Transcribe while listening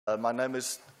My name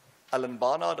is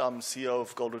Barnard. I'm CEO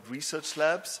of Goldratt Research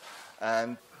Labs,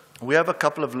 and we have a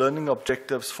couple of learning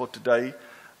objectives for today.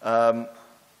 I'm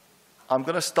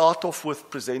going to start off with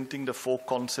presenting the 4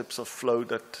 concepts of flow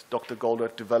that Dr.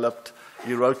 Goldratt developed.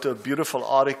 He wrote a beautiful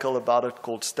article about it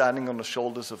called Standing on the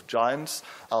Shoulders of Giants.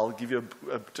 I'll give you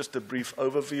just a brief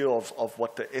overview of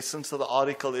what the essence of the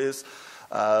article is.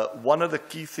 One of the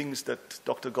key things that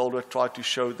Dr. Goldratt tried to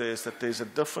show there is that there's a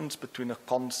difference between a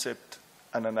concept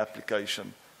and an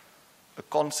application. A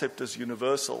concept is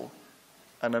universal,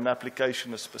 and an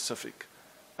application is specific.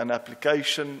 An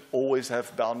application always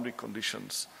have boundary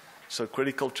conditions. So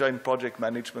critical chain project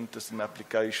management is an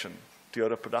application.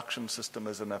 Toyota production system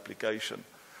is an application.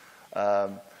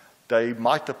 They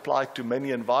might apply to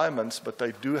many environments, but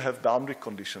they do have boundary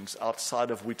conditions outside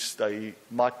of which they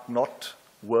might not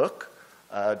work.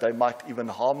 They might even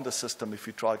harm the system if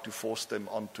you try to force them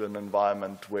onto an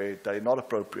environment where they're not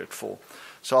appropriate for.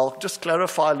 So I'll just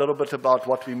clarify a little bit about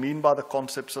what we mean by the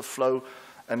concepts of flow,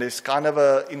 and there's kind of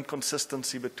an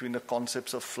inconsistency between the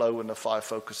concepts of flow and the 5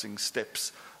 focusing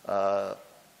steps. The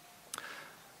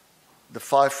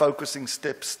 5 focusing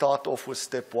steps start off with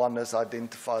step 1 as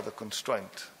identify the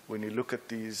constraint. When you look at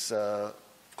these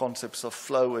concepts of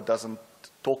flow, it doesn't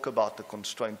talk about the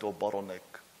constraint or bottleneck.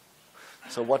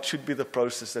 So what should be the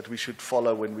process that we should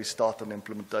follow when we start an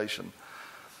implementation?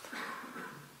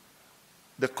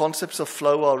 The concepts of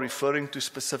flow are referring to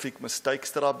specific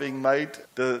mistakes that are being made.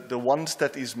 The ones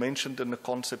that is mentioned in the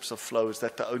concepts of flow, is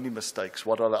that the only mistakes?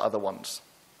 What are the other ones?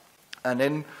 And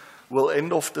then we'll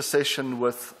end off the session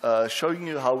with showing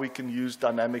you how we can use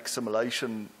dynamic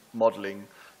simulation modeling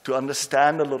to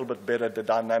understand a little bit better the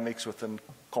dynamics within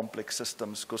complex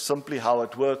systems. Because simply how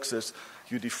it works is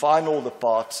you define all the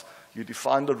parts, you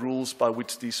define the rules by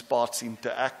which these parts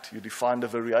interact, you define the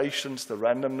variations, the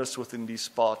randomness within these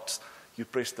parts, you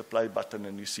press the play button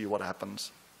and you see what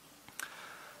happens.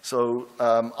 So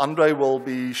Andre will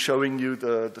be showing you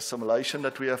the simulation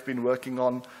that we have been working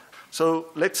on. So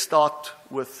let's start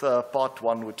with part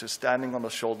 1, which is standing on the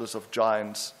shoulders of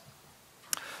giants.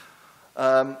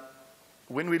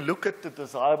 When we look at the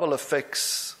desirable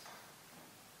effects,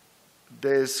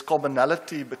 there's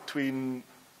commonality between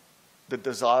the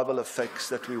desirable effects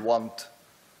that we want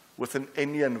within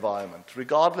any environment,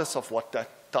 regardless of what that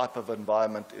type of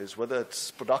environment is, whether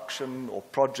it's production or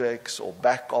projects or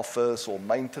back office or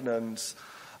maintenance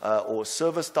or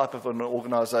service type of an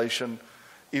organization.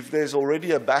 If there's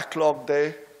already a backlog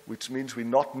there, which means we're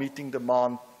not meeting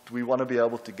demand, we want to be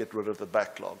able to get rid of the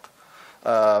backlog.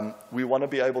 We want to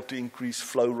be able to increase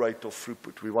flow rate or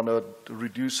throughput. We want to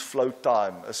reduce flow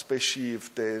time, especially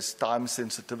if there's time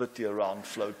sensitivity around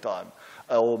flow time,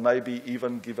 or maybe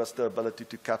even give us the ability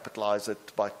to capitalize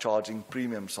it by charging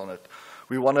premiums on it.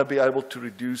 We want to be able to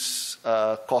reduce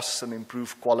costs and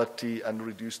improve quality and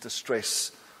reduce the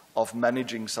stress of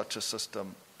managing such a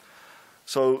system.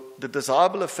 So the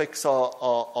desirable effects are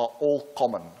all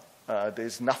common.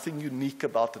 There's nothing unique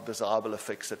about the desirable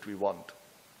effects that we want.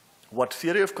 What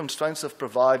theory of constraints have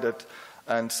provided,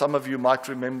 and some of you might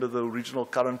remember the original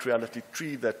current reality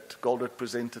tree that Goldratt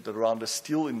presented around the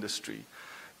steel industry,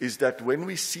 is that when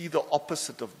we see the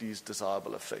opposite of these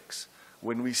desirable effects,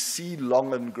 when we see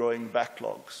long and growing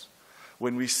backlogs,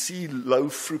 when we see low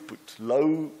throughput,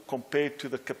 low compared to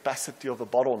the capacity of a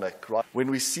bottleneck, right?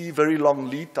 When we see very long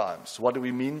lead times, what do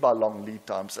we mean by long lead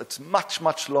times? It's much,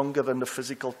 much longer than the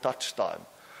physical touch time,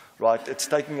 right? It's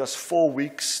taking us 4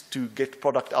 weeks to get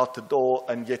product out the door,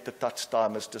 and yet the touch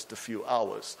time is just a few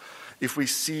hours. If we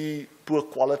see poor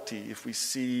quality, if we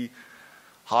see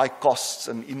high costs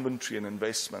and inventory and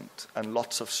investment and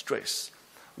lots of stress,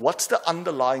 what's the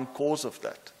underlying cause of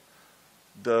that?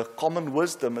 The common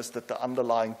wisdom is that the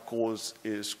underlying cause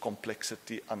is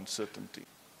complexity, uncertainty.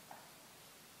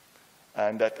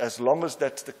 And that as long as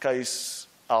that's the case,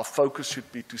 our focus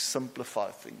should be to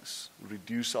simplify things,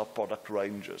 reduce our product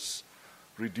ranges,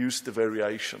 reduce the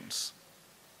variations.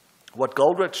 What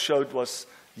Goldratt showed was,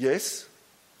 yes,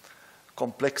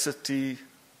 complexity,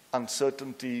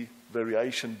 uncertainty,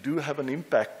 variation do have an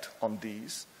impact on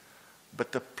these,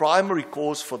 but the primary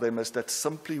cause for them is that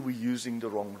simply we're using the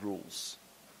wrong rules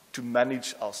to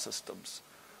manage our systems.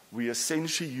 We're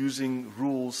essentially using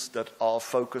rules that are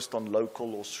focused on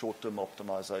local or short-term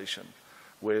optimization,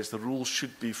 whereas the rules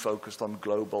should be focused on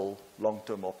global,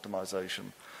 long-term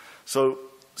optimization. So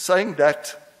saying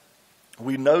that,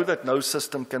 we know that no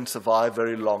system can survive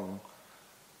very long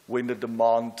when the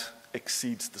demand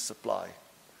exceeds the supply,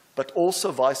 but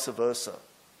also vice versa.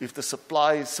 If the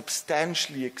supply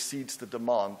substantially exceeds the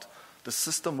demand, the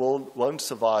system won't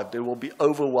survive. There will be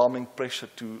overwhelming pressure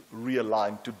to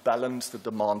realign, to balance the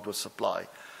demand with supply.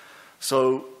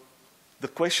 So the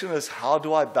question is, how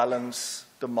do I balance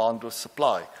demand with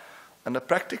supply? And a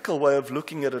practical way of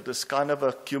looking at it is kind of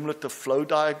a cumulative flow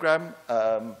diagram,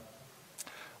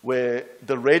 where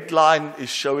the red line is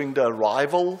showing the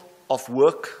arrival of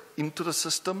work into the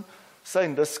system. So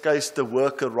in this case, the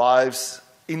work arrives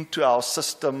into our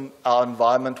system, our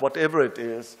environment, whatever it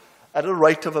is, at a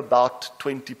rate of about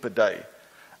 20 per day.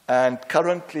 And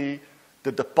currently,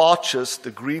 the departures,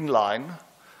 the green line,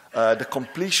 the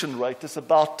completion rate is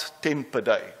about 10 per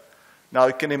day. Now,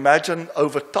 you can imagine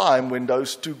over time, when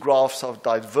those two graphs are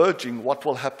diverging, what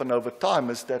will happen over time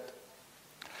is that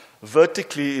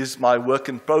vertically is my work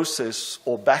in process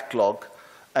or backlog,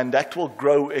 and that will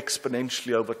grow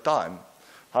exponentially over time.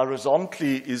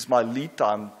 Horizontally is my lead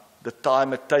time, the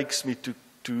time it takes me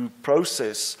to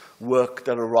process work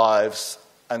that arrives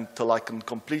until I can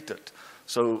complete it.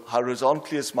 So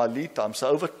horizontally is my lead time. So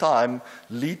over time,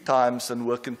 lead times and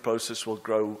work in process will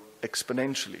grow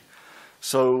exponentially.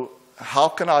 So how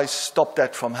can I stop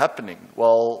that from happening?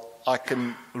 Well, I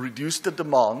can reduce the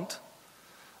demand.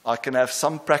 I can have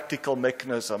some practical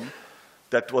mechanism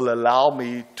that will allow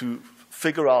me to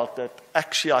figure out that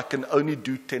actually I can only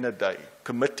do 10 a day.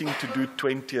 Committing to do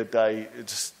 20 a day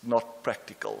is not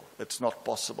practical. It's not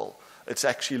possible. It's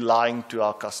actually lying to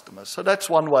our customers. So that's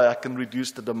one way I can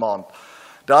reduce the demand.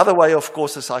 The other way, of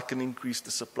course, is I can increase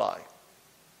the supply.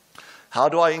 How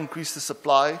do I increase the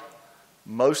supply?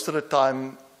 Most of the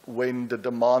time, when the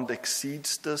demand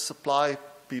exceeds the supply,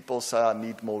 people say, I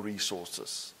need more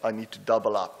resources. I need to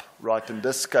double up, right? In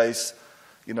this case,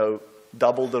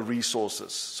 double the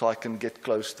resources so I can get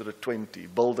close to the 20,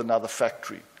 build another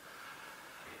factory.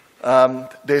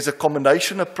 There's a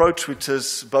combination approach which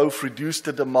is both reduce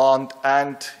the demand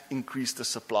and increase the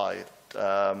supply.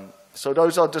 So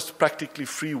those are just practically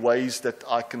 3 ways that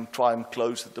I can try and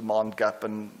close the demand gap.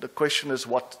 And the question is,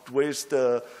 where's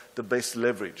the best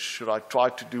leverage? Should I try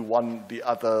to do one, the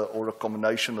other, or a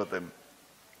combination of them?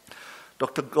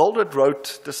 Dr. Goldratt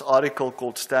wrote this article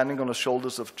called Standing on the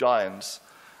Shoulders of Giants.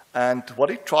 And what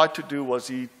he tried to do was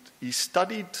he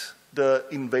studied the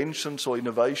inventions or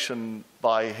innovation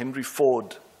by Henry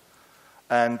Ford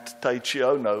and Taiichi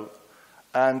Ohno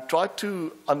and tried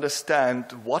to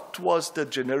understand what was the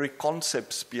generic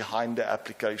concepts behind the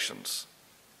applications.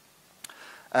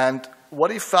 And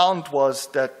what he found was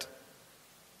that,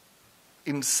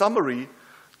 in summary,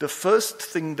 the first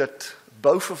thing that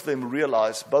both of them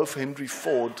realized, both Henry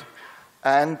Ford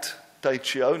and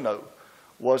Taiichi Ohno,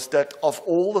 was that of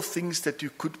all the things that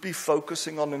you could be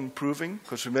focusing on improving,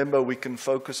 because remember, we can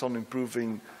focus on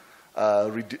improving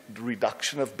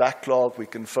reduction of backlog, we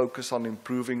can focus on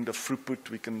improving the throughput,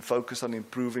 we can focus on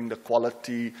improving the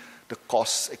quality, the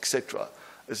costs, etc.,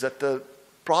 is that the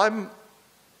prime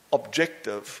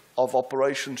objective of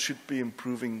operations should be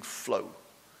improving flow,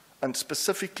 and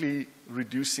specifically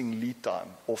reducing lead time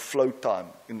or flow time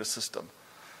in the system.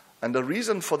 And the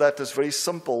reason for that is very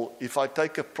simple. If I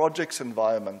take a projects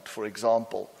environment, for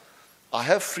example, I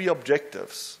have 3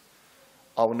 objectives.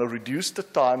 I want to reduce the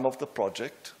time of the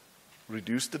project,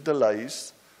 reduce the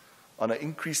delays, I want to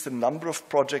increase the number of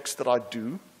projects that I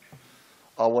do,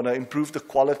 I want to improve the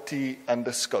quality and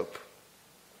the scope.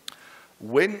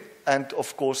 And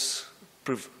of course,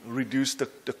 reduce the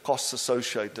costs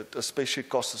associated, especially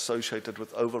costs associated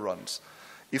with overruns.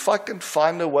 If I can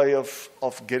find a way of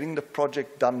getting the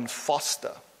project done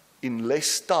faster, in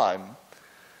less time,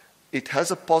 it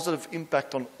has a positive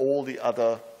impact on all the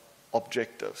other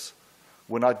objectives.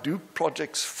 When I do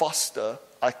projects faster,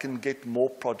 I can get more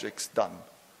projects done.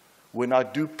 When I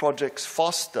do projects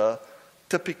faster,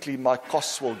 typically my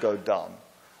costs will go down.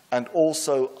 And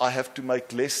also, I have to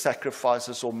make less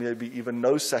sacrifices or maybe even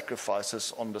no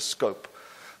sacrifices on the scope.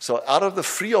 So out of the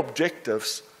 3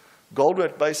 objectives,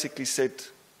 Goldratt basically said,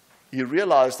 he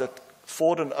realized that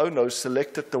Ford and Ohno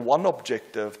selected the one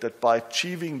objective that by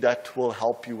achieving that will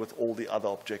help you with all the other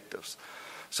objectives.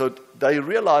 So they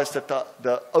realized that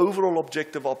the overall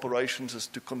objective of operations is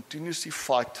to continuously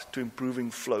fight to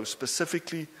improving flow,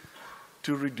 specifically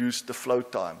to reduce the flow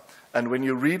time. And when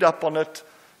you read up on it,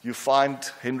 you find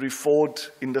Henry Ford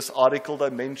in this article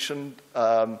they mentioned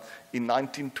in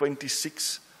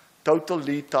 1926, total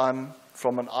lead time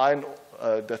from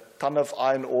the ton of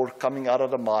iron ore coming out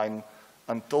of the mine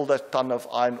until that ton of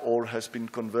iron ore has been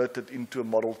converted into a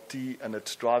Model T and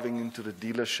it's driving into the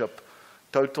dealership.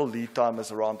 Total lead time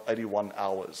is around 81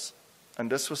 hours. And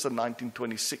this was in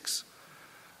 1926.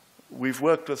 We've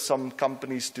worked with some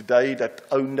companies today that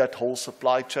own that whole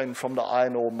supply chain from the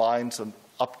iron ore mines and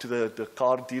up to the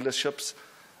car dealerships.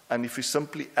 And if you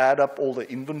simply add up all the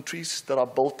inventories that are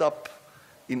built up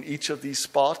in each of these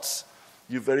parts,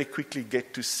 you very quickly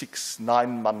get to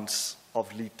 6-9 months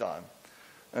of lead time.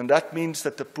 And that means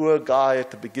that the poor guy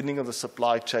at the beginning of the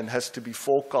supply chain has to be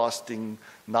forecasting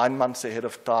 9 months ahead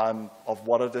of time of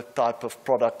what are the type of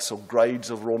products or grades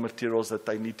of raw materials that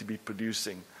they need to be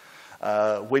producing.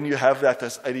 When you have that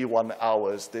as 81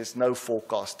 hours, there's no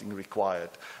forecasting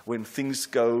required. When things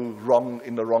go wrong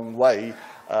in the wrong way,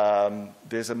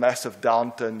 there's a massive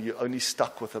downturn. You're only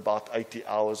stuck with about 80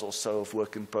 hours or so of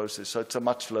work in process. So it's a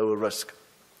much lower risk.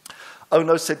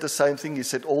 Ono said the same thing. He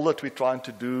said, all that we're trying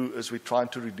to do is we're trying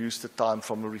to reduce the time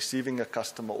from receiving a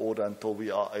customer order until we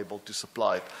are able to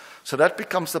supply it. So that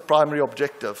becomes the primary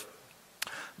objective.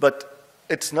 But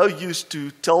it's no use to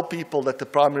tell people that the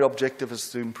primary objective is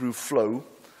to improve flow,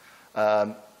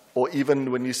 or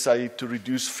even when you say to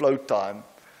reduce flow time,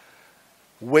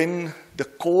 when the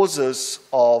causes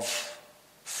of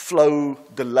flow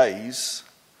delays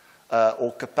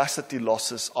or capacity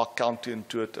losses are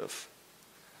counterintuitive.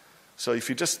 So if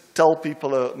you just tell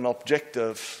people an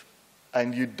objective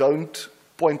and you don't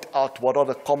point out what are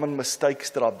the common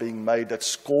mistakes that are being made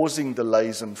that's causing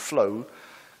delays in flow,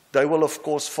 they will, of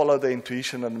course, follow their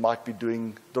intuition and might be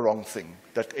doing the wrong thing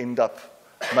that end up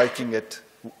making it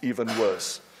even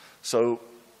worse. So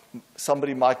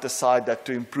somebody might decide that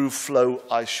to improve flow,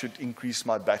 I should increase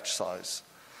my batch size.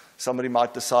 Somebody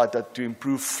might decide that to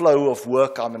improve flow of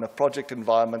work, I'm in a project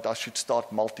environment, I should start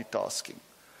multitasking.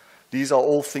 These are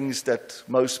all things that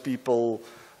most people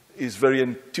is very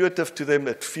intuitive to them.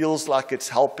 It feels like it's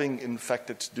helping. In fact,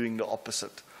 it's doing the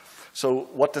opposite. So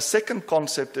what the second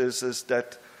concept is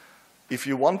that if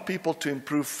you want people to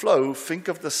improve flow, think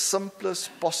of the simplest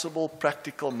possible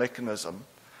practical mechanism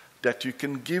that you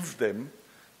can give them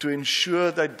to ensure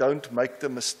they don't make the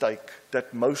mistake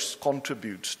that most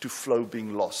contributes to flow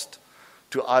being lost,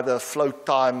 to either flow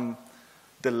time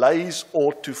delays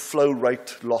or to flow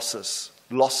rate losses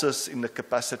in the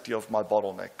capacity of my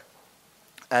bottleneck.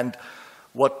 And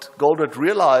what Goldratt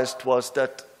realized was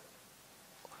that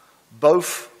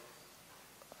both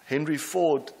Henry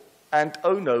Ford and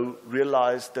Ono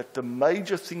realized that the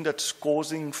major thing that's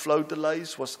causing flow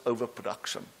delays was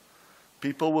overproduction.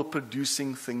 People were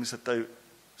producing things that they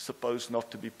supposed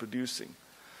not to be producing.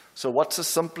 So what's the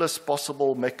simplest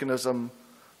possible mechanism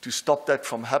to stop that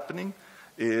from happening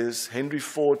is Henry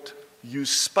Ford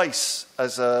used space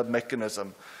as a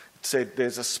mechanism. It said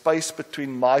there's a space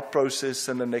between my process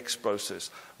and the next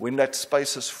process. When that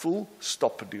space is full,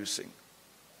 stop producing.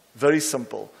 Very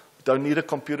simple. Don't need a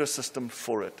computer system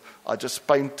for it. I just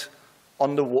paint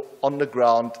on the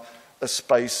ground a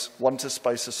space. Once a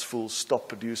space is full, stop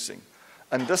producing.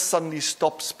 And this suddenly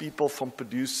stops people from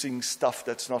producing stuff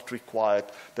that's not required,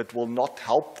 that will not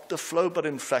help the flow, but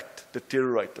in fact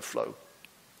deteriorate the flow.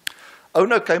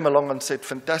 Ono came along and said,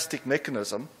 fantastic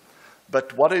mechanism,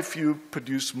 but what if you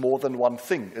produce more than one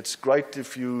thing? It's great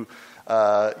if you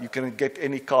can get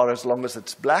any car as long as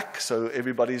it's black, so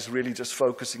everybody's really just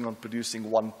focusing on producing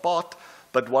one part.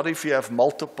 But what if you have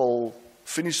multiple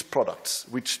finished products,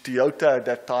 which Toyota at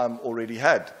that time already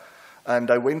had?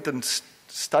 And I went and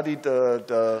studied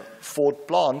the Ford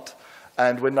plant,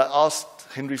 and when I asked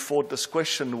Henry Ford this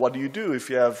question, what do you do if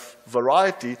you have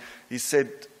variety? He said,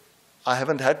 I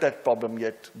haven't had that problem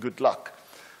yet, good luck.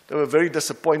 They were very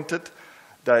disappointed.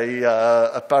 They,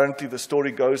 apparently the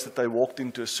story goes that they walked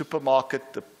into a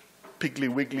supermarket, the Piggly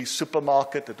Wiggly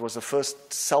supermarket. It was the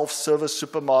first self-service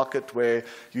supermarket where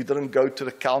you didn't go to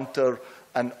the counter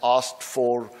and asked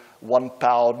for 1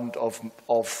 pound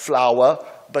of flour,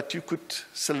 but you could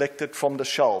select it from the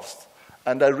shelves.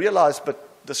 And I realized, but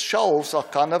the shelves are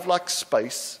kind of like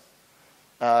space.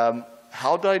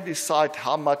 How do I decide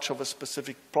how much of a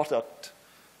specific product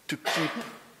to keep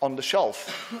on the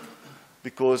shelf?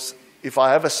 Because if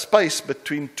I have a space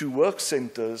between two work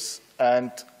centers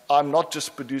and I'm not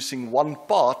just producing one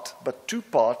part, but two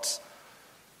parts,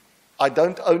 I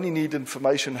don't only need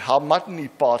information how many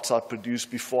parts I produce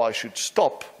before I should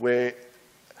stop, where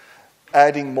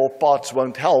adding more parts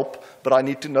won't help, but I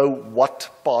need to know what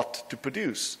part to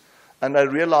produce. And I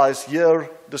realized here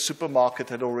the supermarket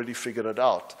had already figured it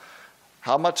out.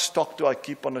 How much stock do I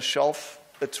keep on a shelf?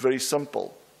 It's very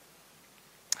simple.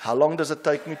 How long does it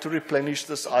take me to replenish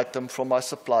this item from my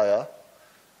supplier?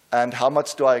 And how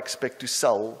much do I expect to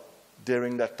sell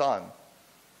during that time?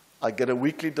 I get a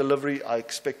weekly delivery. I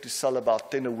expect to sell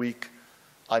about 10 a week.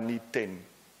 I need 10.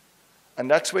 And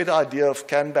that's where the idea of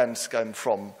Kanbans came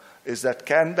from, is that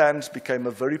Kanbans became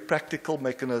a very practical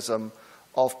mechanism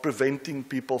of preventing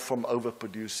people from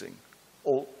overproducing,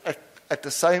 or at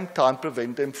the same time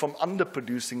prevent them from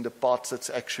underproducing the parts that's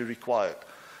actually required.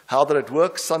 How did it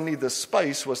work? Suddenly the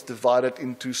space was divided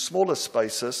into smaller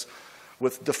spaces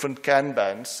with different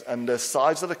Kanbans, and the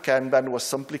size of the Kanban was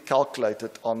simply calculated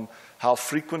on how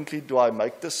frequently do I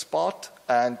make this part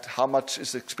and how much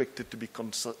is expected to be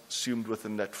consumed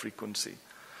within that frequency.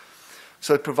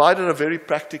 So it provided a very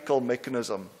practical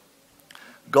mechanism.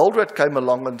 Goldratt came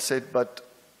along and said, but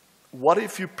what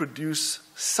if you produce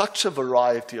such a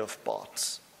variety of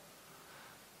parts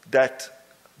that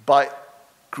by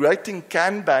creating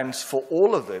Kanbans for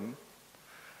all of them,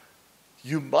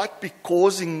 you might be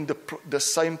causing the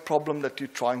same problem that you're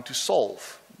trying to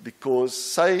solve. Because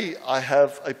say I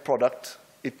have a product,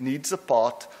 it needs a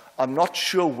part, I'm not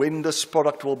sure when this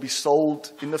product will be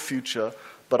sold in the future,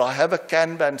 but I have a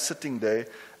Kanban sitting there,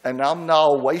 and I'm now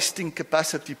wasting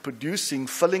capacity producing,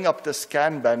 filling up this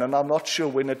Kanban, and I'm not sure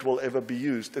when it will ever be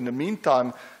used. In the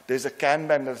meantime, there's a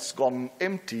Kanban that's gone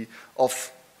empty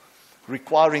of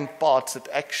requiring parts that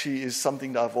actually is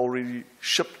something that I've already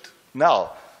shipped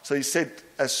now. So he said,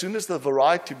 as soon as the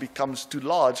variety becomes too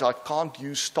large, I can't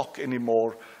use stock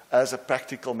anymore as a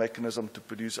practical mechanism to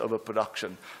produce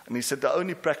overproduction. And he said, the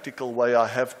only practical way I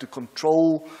have to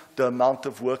control the amount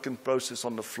of work in process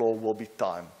on the floor will be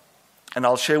time. And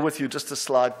I'll share with you just a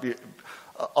slide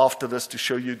after this to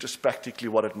show you just practically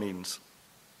what it means.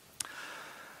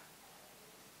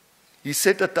 He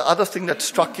said that the other thing that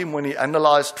struck him when he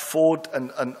analyzed Ford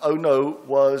and Ono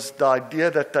was the idea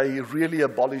that they really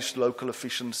abolished local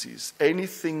efficiencies.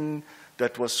 Anything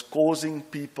that was causing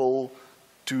people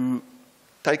to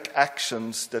take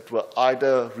actions that were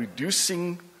either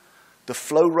reducing the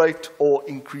flow rate or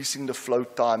increasing the flow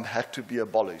time had to be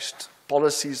abolished.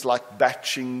 Policies like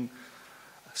batching,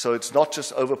 so it's not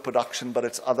just overproduction, but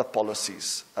it's other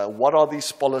policies. What are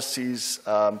these policies?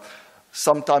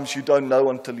 Sometimes you don't know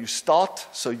until you start.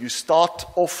 So you start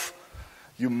off,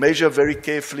 you measure very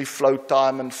carefully flow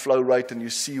time and flow rate, and you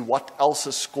see what else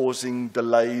is causing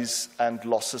delays and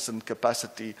losses in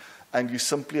capacity, and you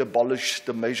simply abolish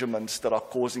the measurements that are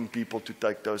causing people to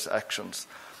take those actions.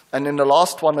 And then the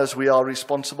last one is we are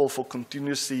responsible for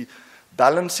continuously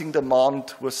balancing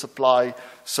demand with supply.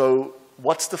 So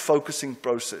what's the focusing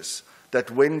process? That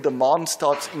when demand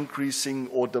starts increasing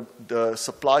or the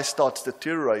supply starts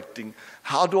deteriorating,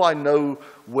 how do I know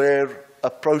where a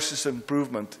process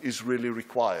improvement is really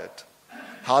required?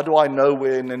 How do I know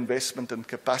where an investment in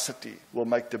capacity will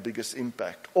make the biggest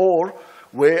impact? Or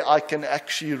where I can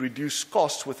actually reduce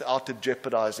costs without it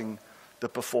jeopardizing the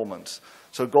performance?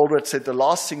 So Goldratt said the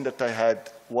last thing that they had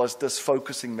was this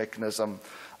focusing mechanism.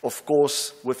 Of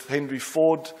course, with Henry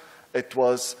Ford, it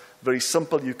was very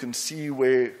simple. You can see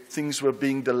where things were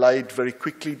being delayed very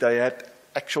quickly. They had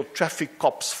actual traffic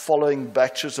cops following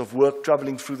batches of work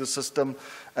traveling through the system,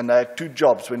 and they had two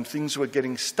jobs. When things were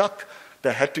getting stuck,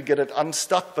 they had to get it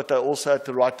unstuck, but they also had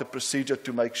to write a procedure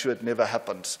to make sure it never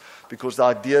happens, because the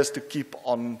idea is to keep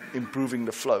on improving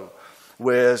the flow.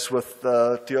 Whereas with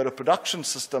the Toyota production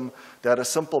system, they had a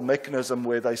simple mechanism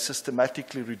where they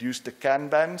systematically reduced the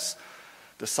Kanbans.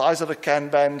 The size of the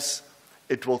Kanbans,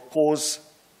 it will cause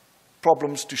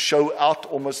problems to show out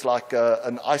almost like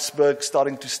an iceberg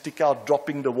starting to stick out,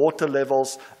 dropping the water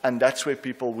levels, and that's where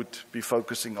people would be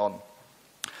focusing on.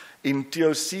 In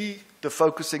TOC, the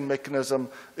focusing mechanism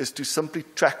is to simply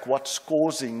track what's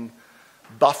causing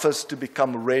buffers to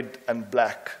become red and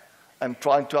black and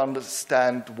trying to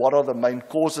understand what are the main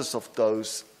causes of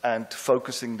those and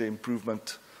focusing the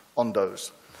improvement on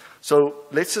those. So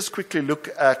let's just quickly look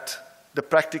at the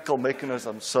practical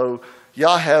mechanism. So here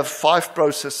I have 5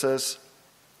 processes.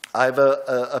 I have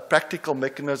a practical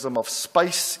mechanism of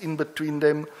space in between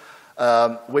them.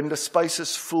 When the space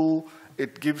is full,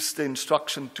 it gives the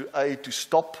instruction to A to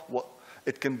stop.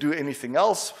 It can do anything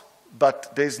else,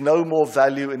 but there's no more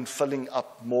value in filling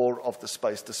up more of the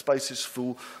space. The space is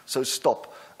full, so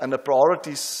stop. And the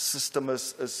priority system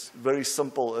is very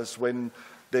simple, is when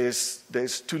there's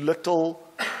too little,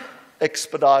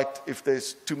 expedite. If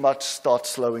there's too much, start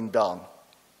slowing down.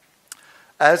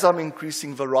 As I'm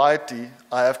increasing variety,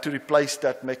 I have to replace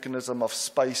that mechanism of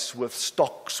space with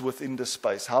stocks within the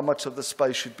space. How much of the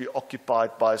space should be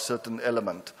occupied by a certain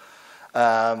element?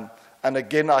 And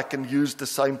again, I can use the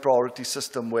same priority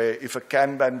system where if a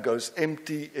Kanban goes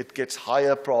empty, it gets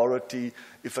higher priority.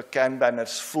 If a Kanban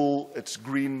is full, it's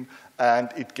green,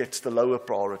 and it gets the lower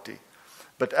priority.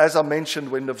 But as I mentioned,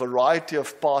 when the variety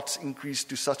of parts increase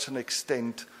to such an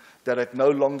extent that it no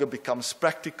longer becomes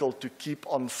practical to keep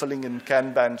on filling in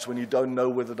Kanbans when you don't know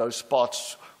whether those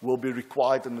parts will be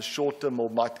required in the short term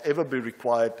or might ever be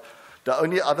required, the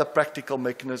only other practical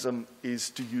mechanism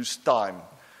is to use time.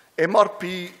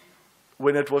 MRP,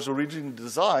 when it was originally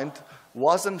designed,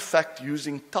 was in fact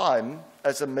using time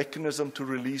as a mechanism to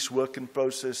release work in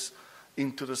process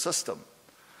into the system.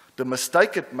 The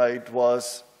mistake it made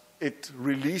was it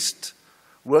released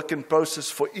work in process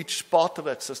for each part of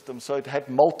that system, so it had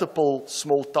multiple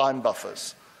small time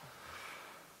buffers.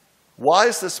 Why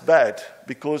is this bad?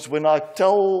 Because when I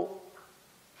tell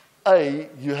A,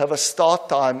 you have a start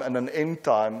time and an end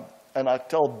time, and I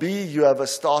tell B, you have a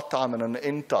start time and an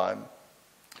end time,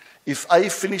 if A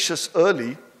finishes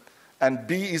early and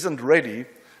B isn't ready,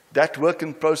 that work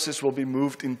in process will be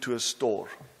moved into a store,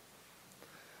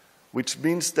 which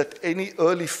means that any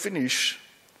early finish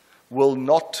will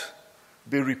not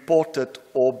be reported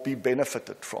or be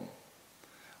benefited from.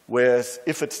 Whereas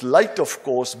if it's late, of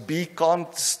course, B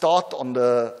can't start on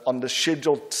the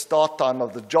scheduled start time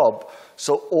of the job,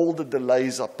 so all the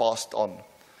delays are passed on.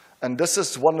 And this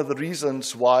is one of the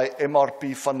reasons why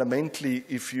MRP fundamentally,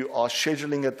 if you are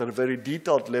scheduling at a very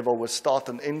detailed level with start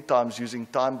and end times using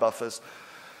time buffers,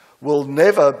 will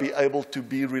never be able to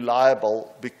be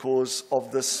reliable because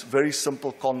of this very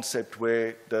simple concept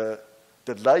where the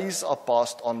delays are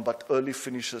passed on, but early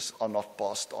finishes are not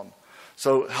passed on.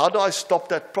 So how do I stop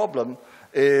that problem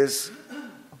is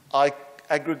I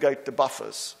aggregate the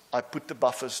buffers. I put the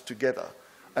buffers together.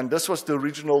 And this was the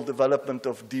original development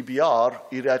of DBR.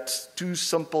 It had two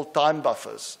simple time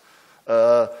buffers.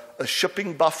 A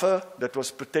shipping buffer that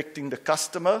was protecting the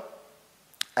customer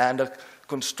and a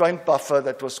constraint buffer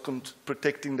that was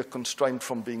protecting the constraint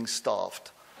from being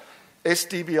starved.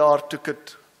 SDBR took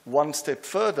it one step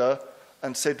further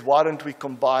and said, why don't we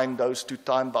combine those two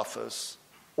time buffers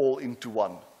all into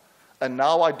one? And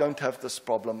now I don't have this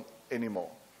problem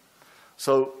anymore.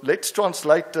 So let's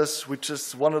translate this, which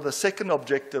is one of the second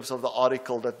objectives of the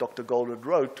article that Dr. Goldratt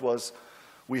wrote, was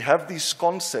we have these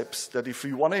concepts that if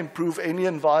we want to improve any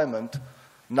environment,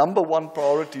 number one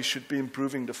priority should be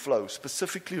improving the flow,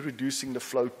 specifically reducing the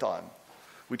flow time,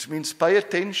 which means pay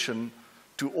attention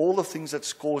to all the things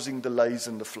that's causing delays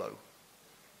in the flow.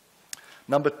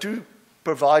 Number two,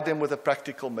 provide them with a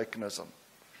practical mechanism.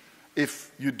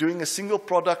 If you're doing a single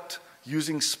product,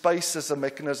 using space as a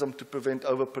mechanism to prevent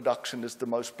overproduction is the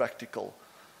most practical.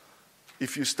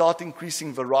 If you start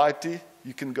increasing variety,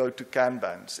 you can go to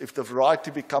Kanbans. If the variety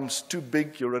becomes too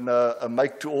big, you're in a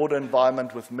make-to-order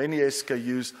environment with many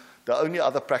SKUs, the only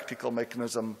other practical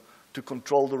mechanism to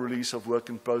control the release of work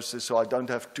in process so I don't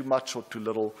have too much or too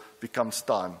little becomes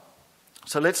time.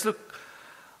 So let's look.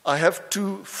 I have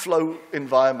two flow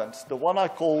environments. The one I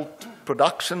call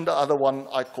production, the other one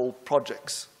I call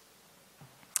projects.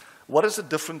 What is the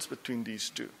difference between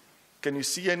these two? Can you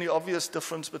see any obvious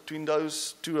difference between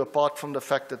those two, apart from the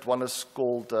fact that one is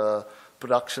called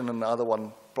production and the other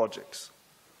one projects?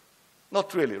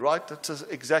 Not really, right? It's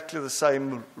exactly the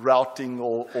same routing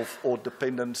or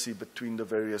dependency between the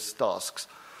various tasks.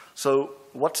 So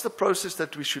what's the process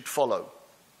that we should follow?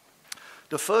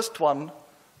 The first one,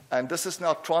 and this is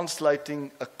now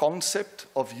translating a concept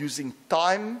of using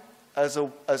time as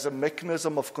a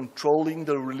mechanism of controlling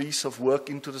the release of work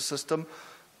into the system,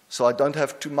 so I don't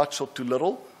have too much or too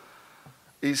little,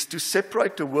 is to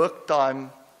separate the work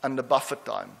time and the buffer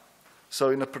time. So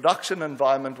in a production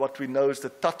environment, what we know is the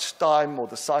touch time or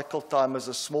the cycle time is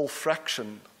a small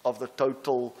fraction of the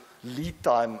total lead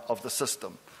time of the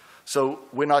system. So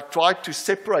when I try to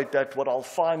separate that, what I'll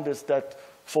find is that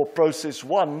for process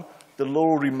one, the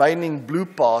little remaining blue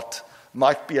part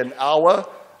might be an hour.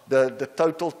 The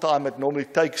total time it normally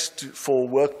takes for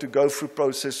work to go through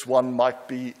process one might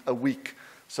be a week.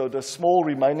 So the small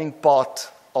remaining part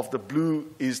of the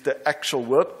blue is the actual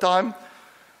work time.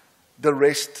 The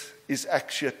rest is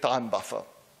actually a time buffer.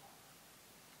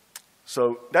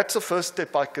 So that's the first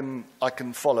step I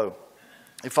can follow.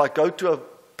 If I go to a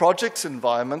projects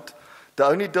environment, the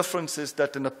only difference is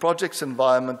that in a projects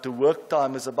environment, the work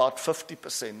time is about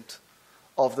 50%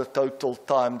 of the total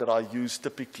time that I use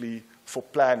typically for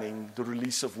planning the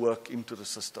release of work into the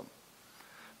system.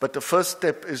 But the first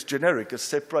step is generic, is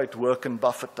separate work and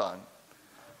buffer time.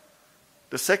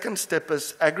 The second step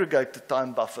is aggregate the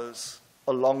time buffers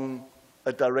along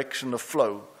a direction of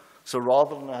flow. So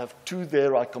rather than have two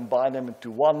there, I combine them into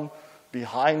one.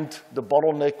 Behind the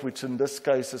bottleneck, which in this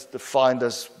case is defined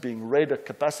as being red, a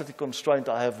capacity constraint,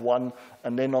 I have one.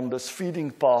 And then on this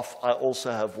feeding path, I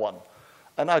also have one.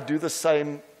 And I do the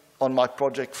same on my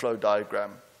project flow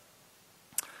diagram.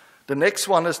 The next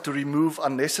one is to remove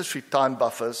unnecessary time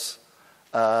buffers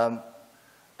and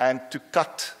to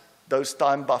cut those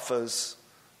time buffers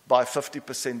by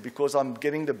 50% because I'm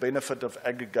getting the benefit of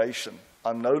aggregation.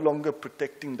 I'm no longer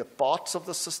protecting the parts of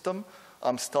the system.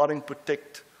 I'm starting to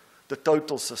protect the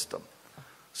total system.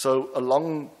 So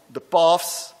along the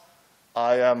paths,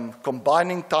 I am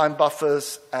combining time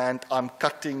buffers and I'm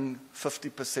cutting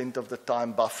 50% of the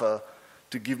time buffer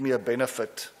to give me a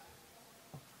benefit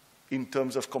in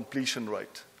terms of completion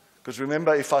rate. Because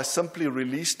remember, if I simply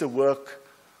release the work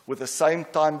with the same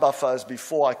time buffer as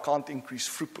before, I can't increase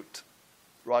throughput,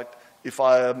 right? If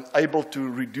I am able to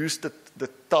reduce the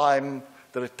time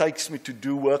that it takes me to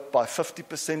do work by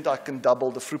 50%, I can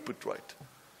double the throughput rate.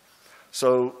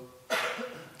 So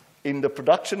in the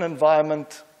production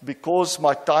environment, because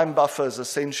my time buffer is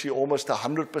essentially almost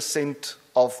 100%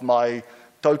 of my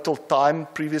total time,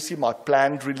 previously my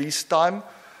planned release time,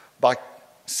 by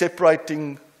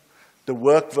separating the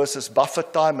work versus buffer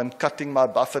time and cutting my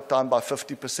buffer time by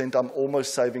 50%, I'm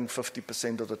almost saving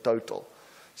 50% of the total.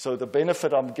 So the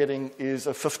benefit I'm getting is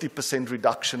a 50%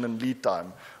 reduction in lead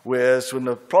time, whereas in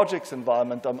the projects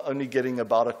environment, I'm only getting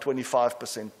about a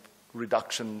 25%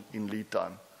 reduction in lead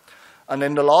time. And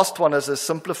then the last one is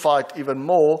simplified even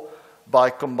more by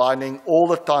combining all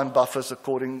the time buffers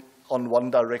according on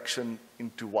one direction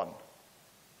into one.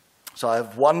 So I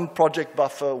have one project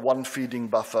buffer, one feeding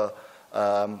buffer,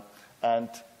 and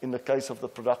in the case of the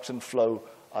production flow,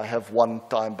 I have one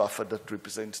time buffer that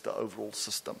represents the overall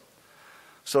system.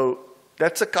 So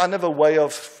that's a kind of a way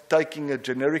of taking a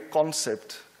generic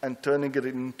concept and turning it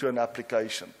into an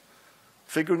application.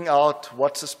 Figuring out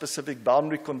what's the specific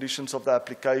boundary conditions of the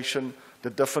application. The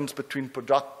difference between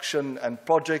production and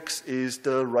projects is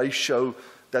the ratio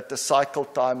that the cycle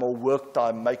time or work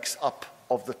time makes up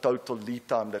of the total lead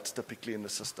time that's typically in the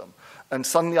system. And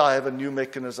suddenly I have a new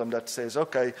mechanism that says,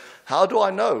 okay, how do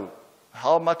I know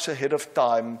how much ahead of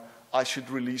time I should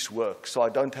release work so I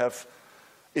don't have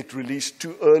it released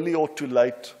too early or too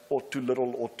late or too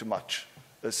little or too much?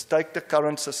 Let's take the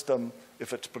current system.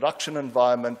 If it's production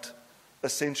environment,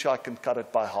 essentially I can cut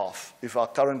it by half. If our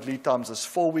current lead times is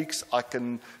 4 weeks, I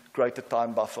can create a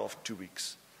time buffer of 2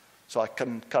 weeks. So I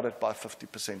can cut it by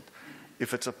 50%.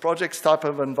 If it's a projects type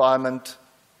of environment,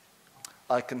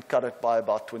 I can cut it by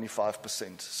about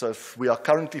 25%. So if we are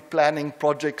currently planning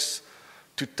projects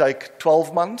to take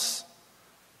 12 months,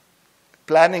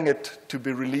 planning it to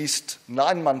be released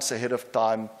 9 months ahead of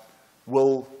time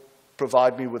will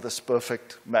provide me with this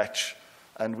perfect match.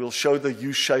 And we'll show the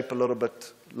U shape a little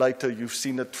bit later. You've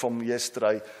seen it from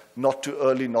yesterday. Not too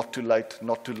early, not too late,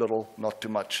 not too little, not too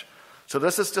much. So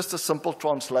this is just a simple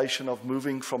translation of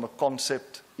moving from a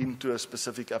concept into a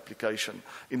specific application.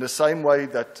 In the same way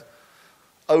that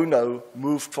Ono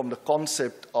moved from the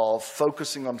concept of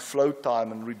focusing on flow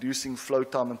time and reducing flow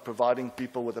time and providing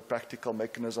people with a practical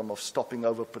mechanism of stopping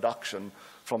overproduction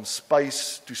from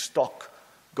space to stock,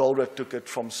 Goldratt took it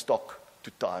from stock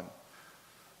to time.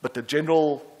 But the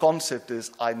general concept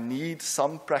is I need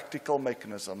some practical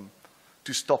mechanism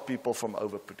to stop people from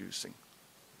overproducing.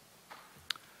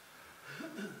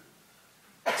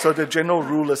 So the general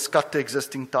rule is cut the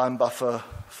existing time buffer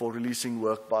for releasing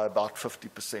work by about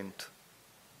 50%.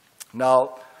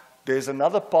 Now, there's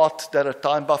another part that a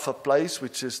time buffer plays,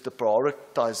 which is the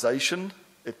prioritization.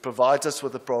 It provides us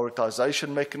with a prioritization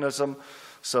mechanism.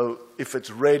 So if it's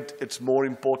red, it's more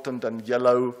important than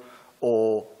yellow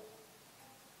or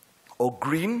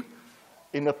green.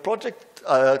 In a project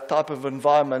type of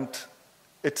environment,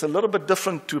 it's a little bit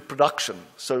different to production.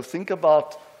 So think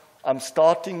about, I'm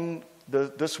starting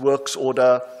this works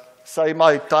order. Say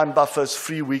my time buffer is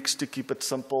 3 weeks to keep it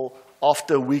simple.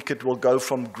 After a week, it will go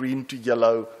from green to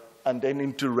yellow and then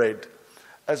into red.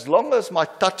 As long as my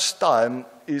touch time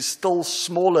is still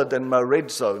smaller than my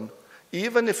red zone,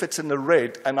 even if it's in the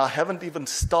red and I haven't even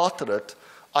started it,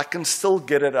 I can still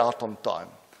get it out on time.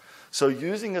 So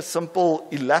using a simple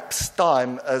elapsed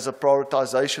time as a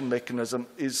prioritization mechanism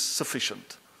is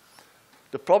sufficient.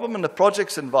 The problem in the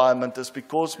projects environment is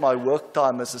because my work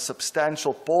time is a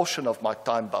substantial portion of my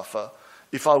time buffer,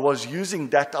 if I was using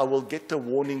that, I will get the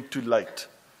warning too late.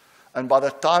 And by the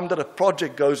time that a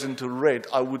project goes into red,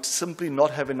 I would simply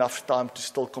not have enough time to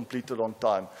still complete it on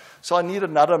time. So I need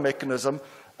another mechanism.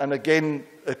 And again,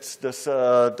 this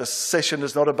session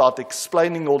is not about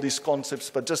explaining all these concepts,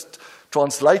 but just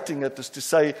translating it is to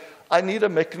say, I need a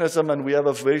mechanism, and we have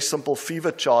a very simple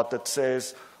fever chart that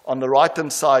says, on the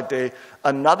right-hand side there,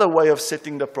 another way of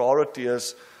setting the priority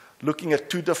is looking at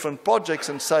 2 different projects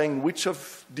and saying which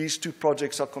of these 2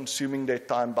 projects are consuming their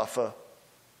time buffer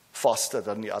faster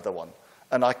than the other one.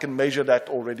 And I can measure that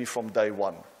already from day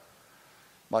 1.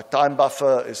 My time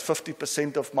buffer is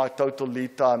 50% of my total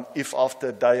lead time. If after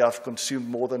a day I've consumed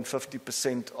more than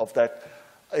 50% of that,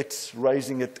 it's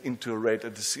raising it into a red.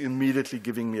 It's immediately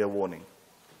giving me a warning.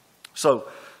 So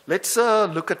let's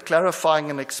look at clarifying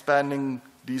and expanding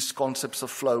these concepts of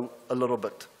flow a little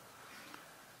bit.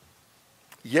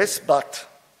 Yes, but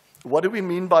what do we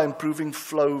mean by improving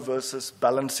flow versus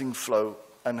balancing flow,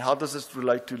 and how does this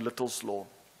relate to Little's law?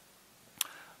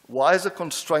 Why is a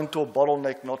constraint or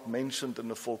bottleneck not mentioned in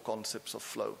the 4 concepts of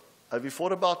flow? Have you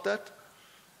thought about that?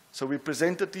 So we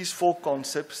presented these 4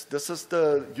 concepts. This is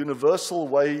the universal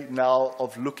way now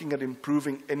of looking at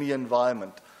improving any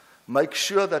environment. Make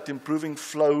sure that improving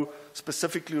flow,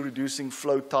 specifically reducing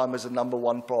flow time, is a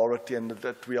 #1 priority and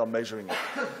that we are measuring it.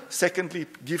 Secondly,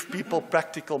 give people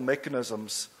practical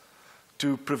mechanisms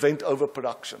to prevent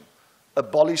overproduction.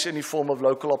 Abolish any form of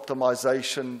local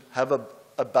optimization, have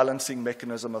a balancing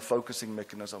mechanism, a focusing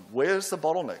mechanism. Where's the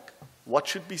bottleneck? What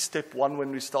should be step 1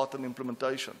 when we start an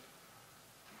implementation?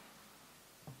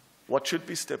 What should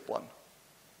be step 1?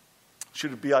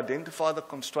 Should it be identify the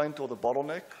constraint or the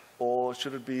bottleneck, or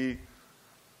should it be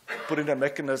put in a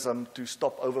mechanism to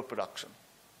stop overproduction?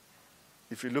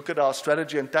 If you look at our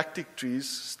strategy and tactic trees,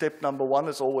 step #1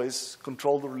 is always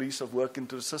control the release of work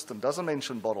into the system. Doesn't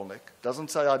mention bottleneck,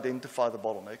 doesn't say identify the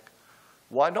bottleneck.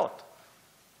 Why not?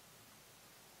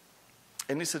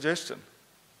 Any suggestion?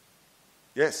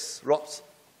 Yes, Ross? Too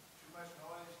much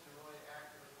noise to really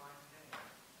accurately find.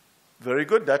 Very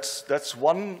good. That's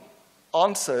one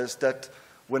answer, is that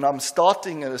when I'm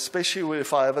starting, and especially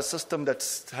if I have a system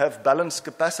that have balanced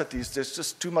capacities, there's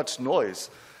just too much noise.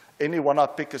 Any one I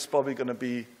pick is probably going to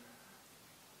be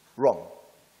wrong.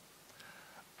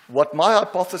 What my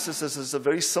hypothesis is a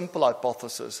very simple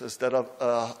hypothesis, is that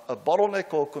a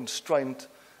bottleneck or constraint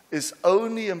is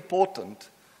only important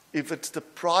if it's the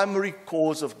primary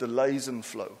cause of delays in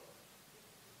flow.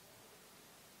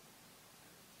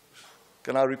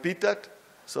 Can I repeat that?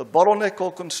 So bottleneck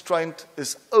or constraint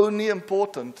is only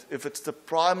important if it's the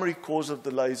primary cause of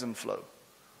delays in flow.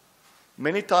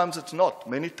 Many times it's not.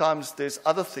 Many times there's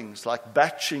other things like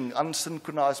batching,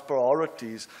 unsynchronized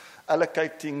priorities,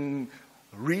 allocating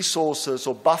resources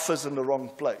or buffers in the wrong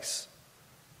place.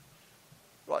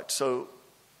 Right, so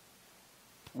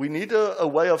we need a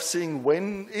way of seeing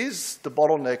when is the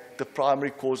bottleneck the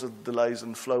primary cause of delays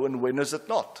in flow and when is it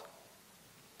not.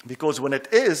 Because when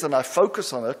it is, and I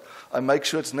focus on it, I make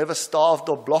sure it's never starved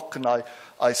or blocked, and I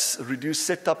reduce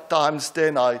setup times,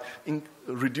 then I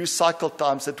reduce cycle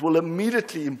times, it will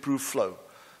immediately improve flow.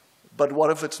 But what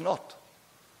if it's not?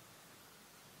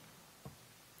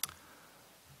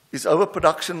 Is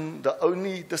overproduction the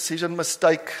only decision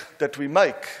mistake that we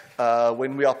make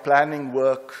when we are planning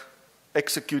work,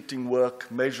 executing work,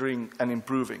 measuring, and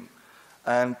improving?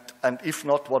 And if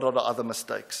not, what are the other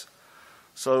mistakes?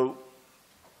 So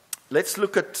let's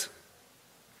look at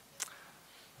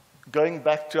going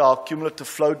back to our cumulative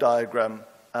flow diagram.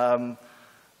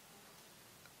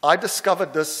 I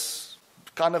discovered this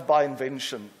kind of by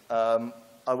invention.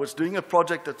 I was doing a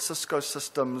project at Cisco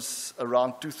Systems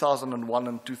around 2001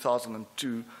 and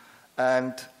 2002,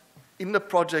 and in the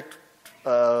project,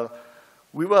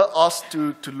 we were asked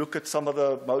to look at some of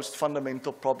the most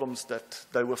fundamental problems that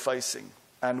they were facing.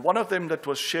 And one of them that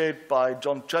was shared by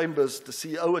John Chambers, the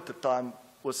CEO at the time,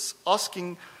 was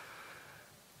asking,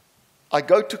 I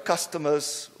go to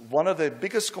customers, one of their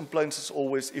biggest complaints is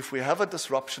always, if we have a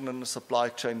disruption in the supply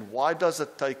chain, why does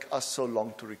it take us so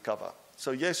long to recover? So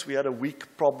yes, we had a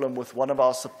weak problem with one of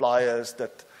our suppliers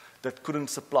that couldn't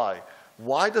supply.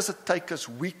 Why does it take us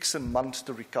weeks and months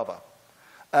to recover?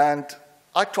 And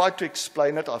I tried to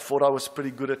explain it. I thought I was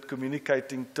pretty good at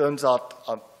communicating. Turns out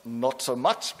not so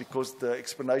much, because the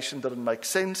explanation didn't make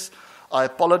sense. I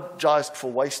apologized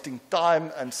for wasting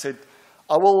time and said,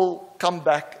 I will come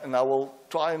back and I will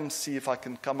try and see if I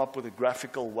can come up with a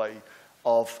graphical way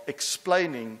of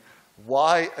explaining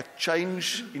why a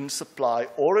change in supply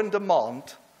or in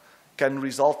demand can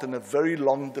result in a very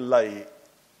long delay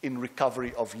in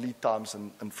recovery of lead times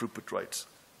and throughput rates.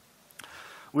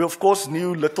 We, of course,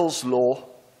 knew Little's law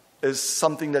is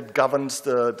something that governs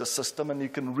the system, and you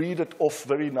can read it off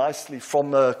very nicely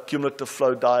from a cumulative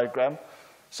flow diagram.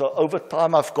 So over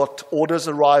time, I've got orders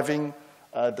arriving.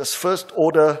 This first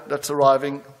order that's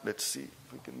arriving, let's see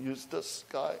if we can use this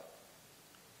guy.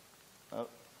 Oh,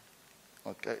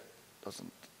 okay,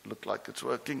 doesn't look like it's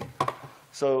working.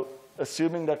 So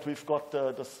assuming that we've got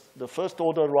the first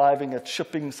order arriving at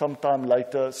shipping sometime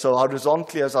later, so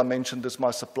horizontally, as I mentioned, is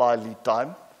my supply lead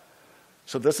time.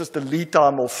 So this is the lead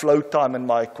time or flow time in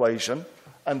my equation.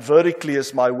 And vertically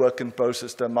is my work in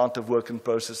process, the amount of work in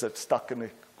process that's stuck in the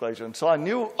equation. So I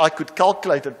knew I could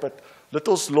calculate it, but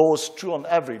Little's law is true on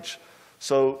average.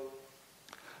 So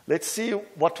let's see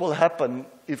what will happen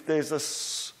if there's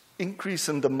this increase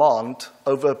in demand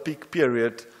over a peak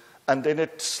period, and then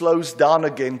it slows down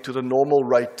again to the normal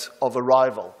rate of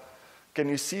arrival. Can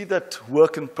you see that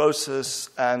work in process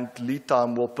and lead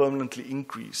time will permanently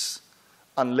increase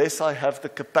unless I have the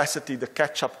capacity, the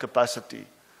catch-up capacity?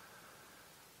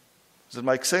 Does it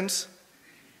make sense?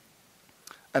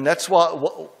 And that's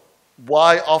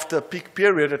why after a peak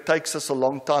period, it takes us a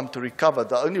long time to recover.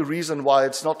 The only reason why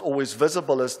it's not always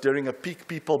visible is during a peak,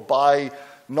 people buy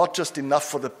not just enough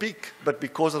for the peak, but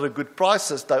because of the good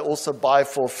prices, they also buy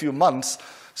for a few months.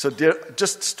 So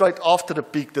just straight after the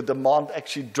peak, the demand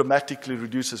actually dramatically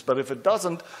reduces. But if it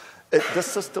doesn't, this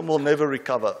system will never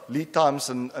recover. Lead times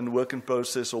and work in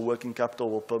process or working capital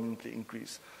will permanently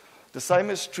increase. The same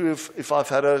is true if I've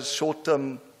had a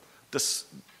short-term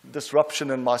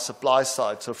disruption in my supply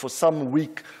side. So for some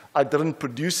week, I didn't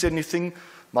produce anything.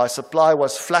 My supply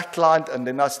was flatlined, and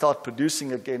then I start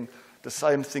producing again. The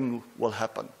same thing will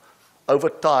happen. Over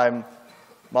time,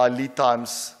 my lead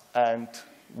times and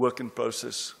work in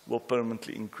process will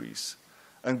permanently increase.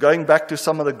 And going back to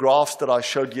some of the graphs that I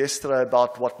showed yesterday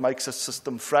about what makes a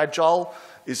system fragile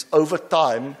is over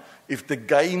time, if the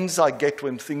gains I get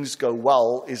when things go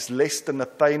well is less than the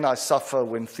pain I suffer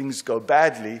when things go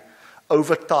badly,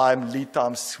 over time, lead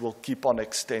times will keep on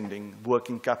extending.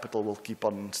 Working capital will keep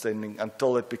on extending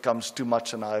until it becomes too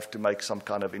much and I have to make some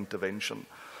kind of intervention.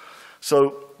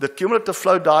 So the cumulative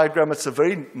flow diagram, it's a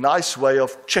very nice way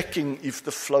of checking if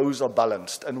the flows are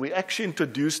balanced. And we actually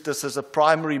introduced this as a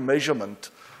primary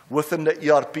measurement within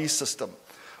the ERP system.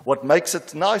 What makes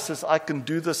it nice is I can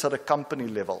do this at a company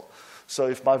level. So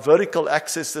if my vertical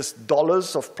axis is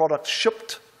dollars of products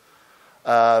shipped,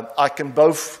 I can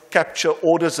both capture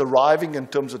orders arriving in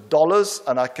terms of dollars,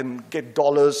 and I can get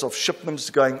dollars of shipments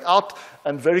going out,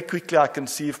 and very quickly I can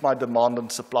see if my demand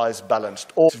and supply is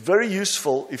balanced. Or it's very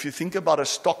useful if you think about a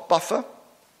stock buffer.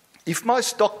 If my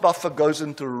stock buffer goes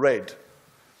into red,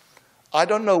 I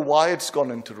don't know why it's gone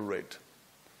into the red.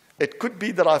 It could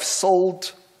be that I've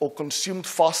sold or consumed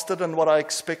faster than what I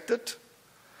expected,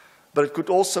 but it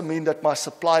could also mean that my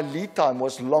supply lead time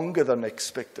was longer than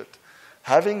expected.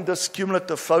 Having this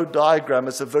cumulative flow diagram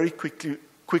is a very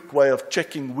quick way of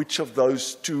checking which of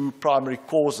those two primary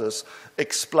causes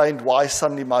explained why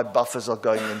suddenly my buffers are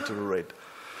going into the red.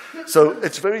 So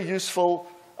it's very useful.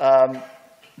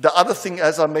 The other thing,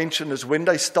 as I mentioned, is when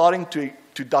they're starting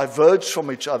to diverge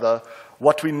from each other,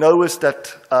 what we know is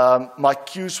that my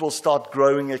queues will start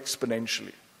growing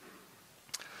exponentially.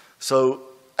 So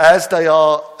as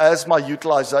my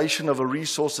utilization of a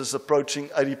resource is approaching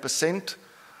 80%,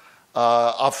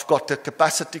 I've got a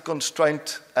capacity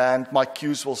constraint, and my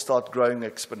queues will start growing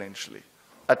exponentially.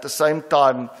 At the same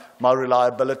time, my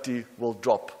reliability will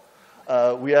drop.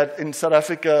 We had in South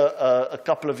Africa a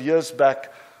couple of years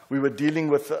back, we were dealing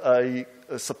with a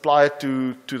supplier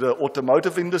to the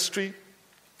automotive industry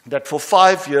that for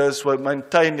 5 years were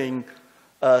maintaining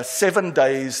 7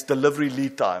 days delivery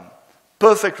lead time.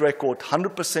 Perfect record,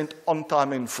 100% on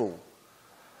time in full.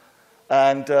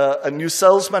 And a new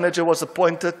sales manager was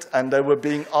appointed, and they were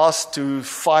being asked to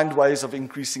find ways of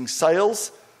increasing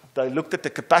sales. They looked at the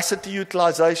capacity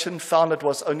utilization, found it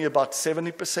was only about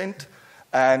 70%,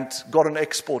 and got an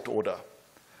export order.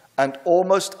 And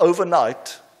almost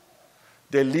overnight,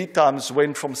 their lead times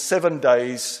went from 7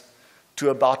 days to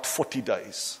about 40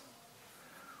 days.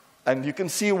 And you can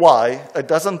see why. It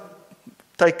doesn't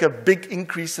take a big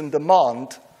increase in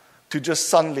demand to just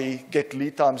suddenly get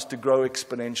lead times to grow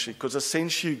exponentially, because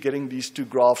essentially you're getting these two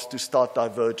graphs to start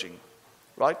diverging,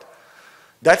 right?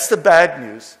 That's the bad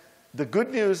news. The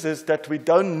good news is that we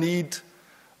don't need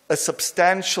a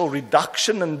substantial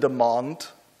reduction in demand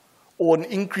or an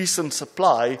increase in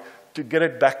supply to get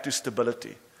it back to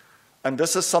stability. And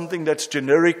this is something that's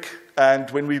generic, and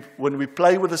when we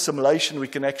play with a simulation, we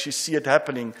can actually see it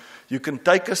happening. You can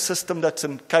take a system that's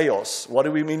in chaos. What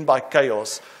do we mean by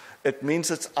chaos? It means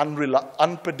it's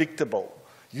unpredictable.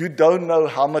 You don't know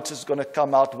how much is going to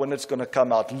come out, when it's going to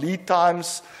come out. Lead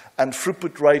times and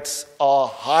throughput rates are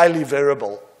highly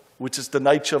variable, which is the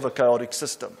nature of a chaotic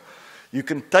system. You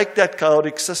can take that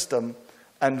chaotic system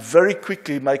and very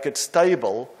quickly make it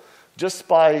stable just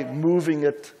by moving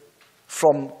it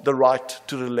from the right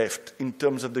to the left in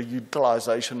terms of the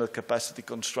utilization of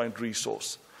capacity-constrained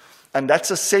resource. And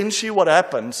that's essentially what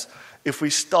happens if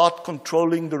we start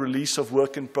controlling the release of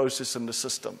work in process in the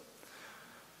system.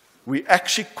 We're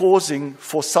actually causing,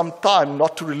 for some time,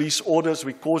 not to release orders.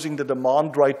 We're causing the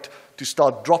demand rate to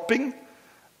start dropping.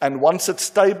 And once it's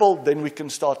stable, then we can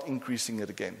start increasing it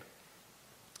again.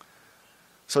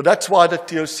 So that's why the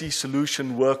TOC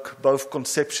solution works both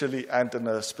conceptually and in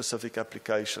a specific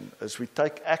application, as we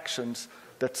take actions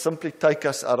that simply take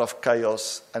us out of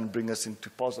chaos and bring us into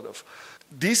positive.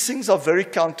 These things are very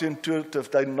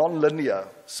counterintuitive. They're non-linear.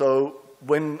 So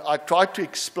when I try to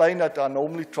explain it, I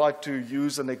normally try to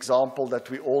use an example that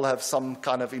we all have some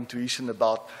kind of intuition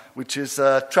about, which is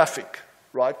traffic,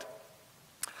 right?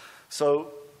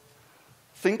 So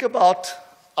think about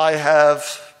I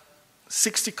have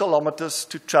 60 kilometers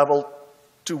to travel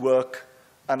to work,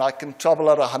 and I can travel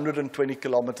at 120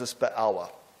 kilometers per hour.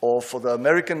 Or for the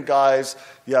American guys,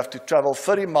 you have to travel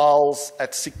 30 miles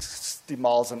at 60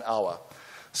 miles an hour.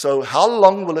 So how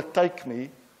long will it take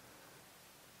me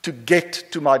to get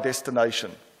to my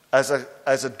destination? As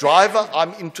a driver,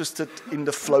 I'm interested in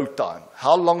the flow time.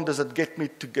 How long does it get me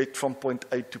to get from point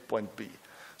A to point B?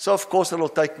 So, of course, it will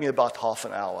take me about half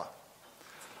an hour.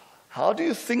 How do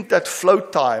you think that flow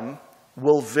time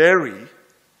will vary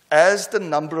as the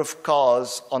number of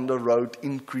cars on the road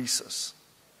increases?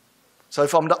 So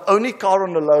if I'm the only car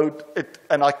on the road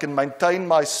and I can maintain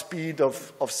my speed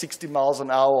of 60 miles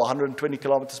an hour or 120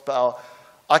 kilometers per hour,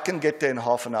 I can get there in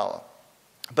half an hour.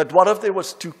 But what if there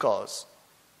was 2 cars?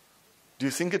 Do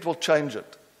you think it will change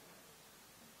it?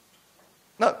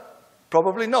 No,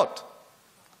 probably not.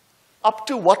 Up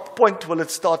to what point will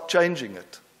it start changing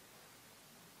it?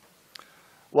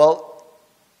 Well,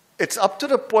 it's up to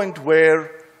the point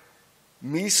where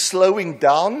me slowing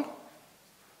down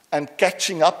and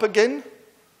catching up again,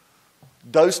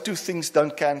 those 2 things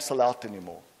don't cancel out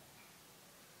anymore.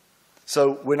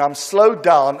 So when I'm slowed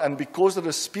down and because of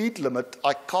the speed limit,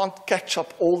 I can't catch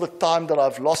up all the time that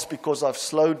I've lost because I've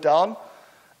slowed down,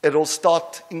 it'll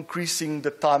start increasing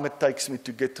the time it takes me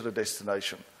to get to the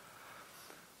destination.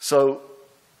 So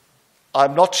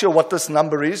I'm not sure what this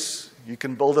number is. You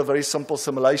can build a very simple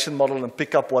simulation model and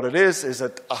pick up what it is. Is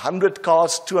it 100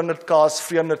 cars, 200 cars,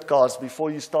 300 cars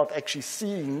before you start actually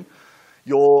seeing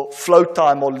your flow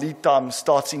time or lead time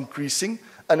starts increasing?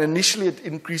 And initially it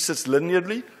increases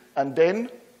linearly, and then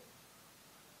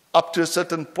up to a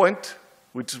certain point,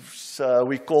 which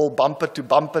we call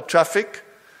bumper-to-bumper traffic,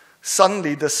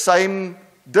 suddenly the same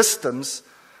distance,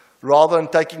 rather than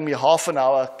taking me half an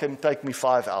hour, can take me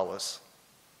 5 hours.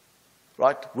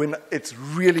 Right? When it's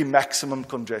really maximum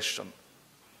congestion.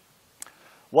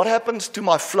 What happens to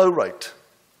my flow rate?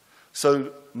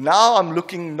 So now I'm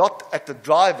looking not at the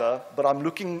driver, but I'm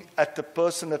looking at the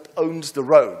person that owns the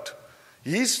road.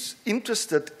 He's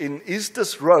interested in, is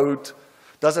this road,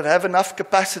 does it have enough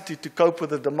capacity to cope with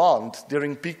the demand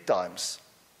during peak times?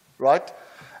 Right?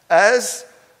 As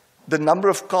the number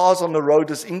of cars on the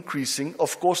road is increasing,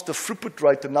 of course the throughput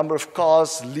rate, the number of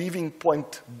cars leaving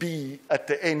point B at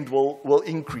the end will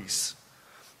increase.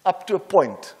 Up to a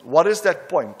point. What is that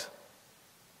point?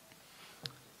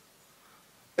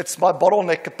 It's my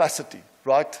bottleneck capacity,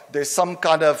 right? There's some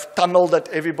kind of tunnel that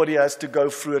everybody has to go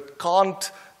through. It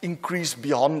can't increase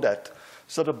beyond that.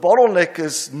 So the bottleneck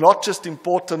is not just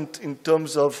important in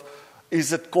terms of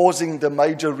is it causing the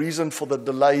major reason for the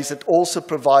delays? It also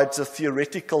provides a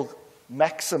theoretical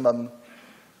maximum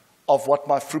of what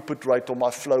my throughput rate or my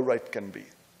flow rate can be.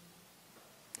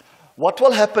 What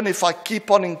will happen if I keep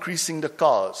on increasing the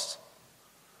cars?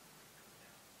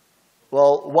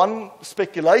 Well, one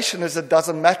speculation is it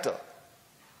doesn't matter,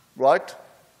 right?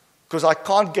 Because I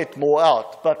can't get more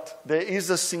out. But there is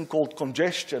this thing called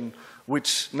congestion,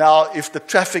 which now, if the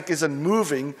traffic isn't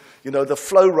moving, the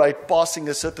flow rate passing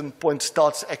a certain point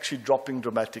starts actually dropping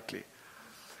dramatically.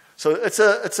 So it's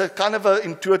a kind of an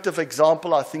intuitive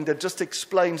example, I think, that just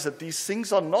explains that these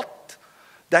things are not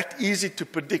that easy to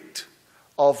predict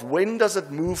of when does it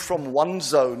move from one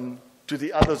zone to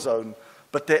the other zone.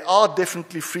 But there are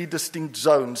definitely 3 distinct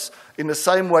zones in the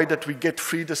same way that we get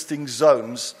 3 distinct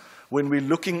zones when we're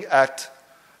looking at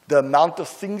the amount of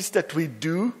things that we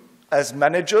do as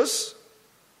managers,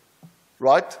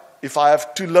 right? If I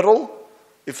have too little,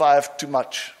 if I have too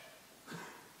much.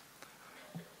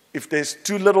 If there's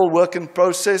too little work in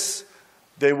process,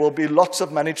 there will be lots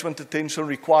of management attention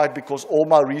required because all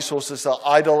my resources are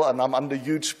idle and I'm under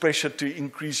huge pressure to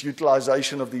increase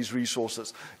utilization of these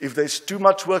resources. If there's too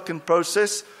much work in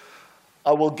process,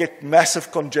 I will get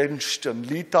massive congestion.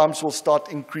 Lead times will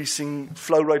start increasing,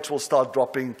 flow rates will start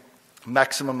dropping,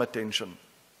 maximum attention.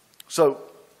 So,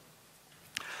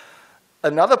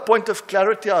 another point of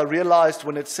clarity I realized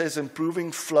when it says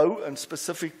improving flow and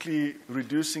specifically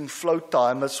reducing flow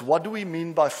time is what do we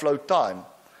mean by flow time?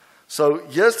 So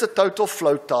here's the total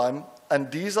flow time,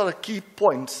 and these are the key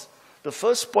points. The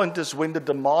first point is when the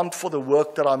demand for the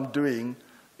work that I'm doing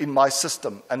in my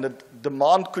system, and the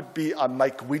demand could be I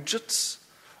make widgets,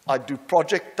 I do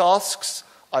project tasks,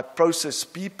 I process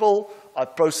people, I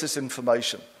process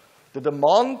information. The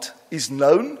demand is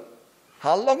known.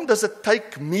 How long does it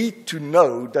take me to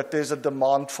know that there's a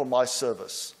demand for my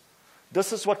service?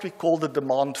 This is what we call the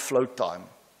demand flow time.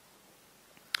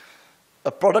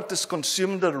 A product is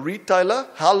consumed at a retailer.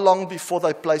 How long before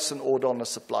they place an order on a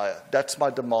supplier? That's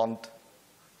my demand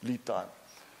lead time.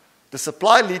 The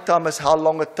supply lead time is how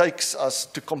long it takes us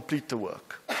to complete the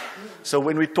work. So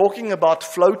when we're talking about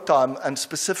flow time and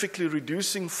specifically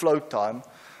reducing flow time,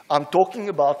 I'm talking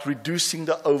about reducing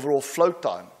the overall flow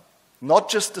time, not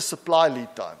just the supply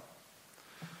lead time.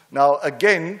 Now,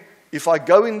 again, if I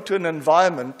go into an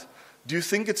environment, do you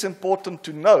think it's important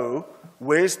to know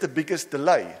where's the biggest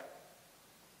delay?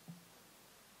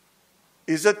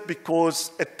 Is it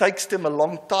because it takes them a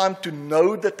long time to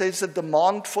know that there's a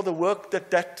demand for the work that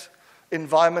that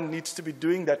environment needs to be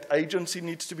doing, that agency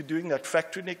needs to be doing, that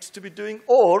factory needs to be doing?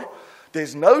 Or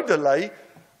there's no delay,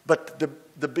 but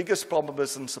the biggest problem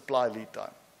is in supply lead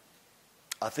time?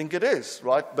 I think it is,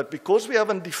 right? But because we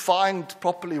haven't defined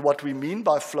properly what we mean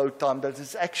by flow time, that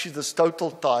is actually this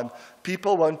total time,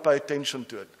 people won't pay attention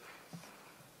to it.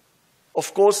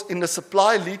 Of course, in the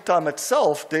supply lead time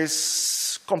itself,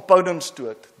 there's components to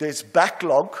it. There's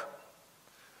backlog,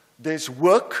 there's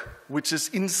work, which is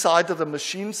inside of the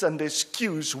machines, and there's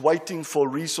queues waiting for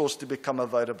resource to become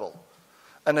available.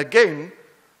 And again,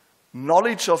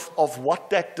 knowledge of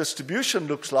what that distribution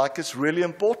looks like is really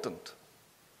important.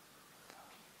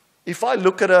 If I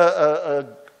look at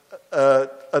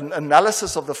an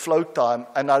analysis of the flow time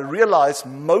and I realize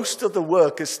most of the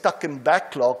work is stuck in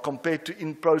backlog compared to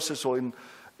in process or in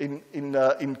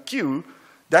queue,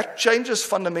 that changes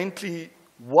fundamentally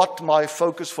what my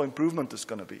focus for improvement is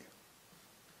going to be.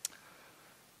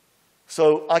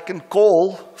 So I can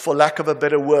call, for lack of a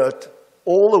better word,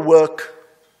 all the work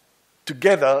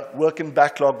together, work in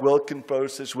backlog, work in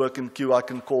process, work in queue, I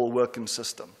can call work in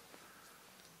system.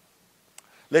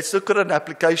 Let's look at an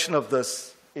application of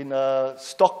this in a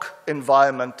stock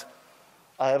environment.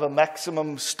 I have a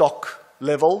maximum stock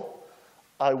level.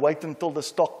 I wait until the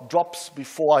stock drops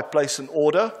before I place an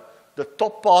order. The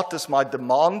top part is my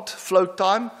demand flow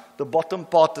time. The bottom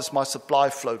part is my supply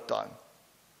flow time.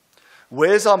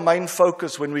 Where's our main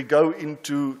focus when we go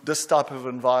into this type of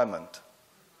environment?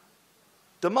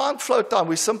 Demand flow time.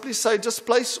 We simply say just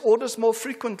place orders more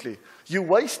frequently. You're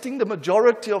wasting the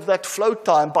majority of that flow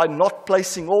time by not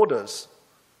placing orders,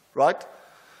 right?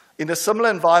 In a similar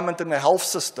environment in a health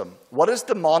system, what is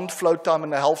demand flow time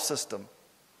in a health system?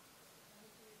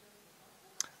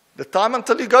 The time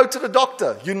until you go to the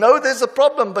doctor. You know there's a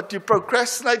problem, but you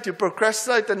procrastinate,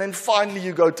 and then finally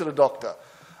you go to the doctor.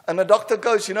 And the doctor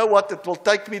goes, you know what, it will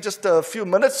take me just a few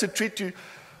minutes to treat you,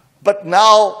 but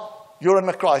now you're in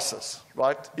a crisis,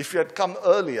 right? If you had come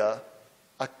earlier,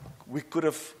 we could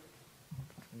have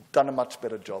done a much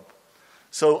better job.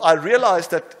 So I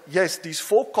realized that, yes, these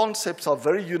four concepts are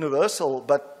very universal,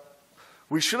 but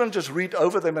we shouldn't just read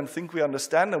over them and think we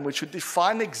understand them. We should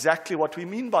define exactly what we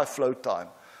mean by flow time.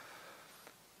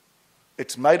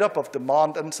 It's made up of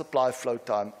demand and supply flow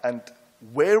time, and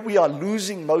where we are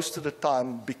losing most of the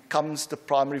time becomes the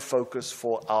primary focus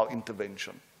for our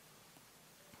intervention.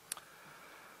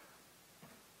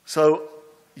 So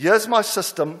here's my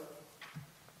system.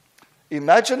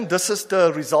 Imagine this is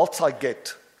the results I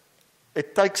get.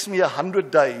 It takes me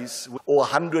 100 days or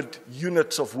 100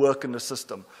 units of work in the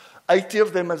system. 80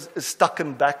 of them is stuck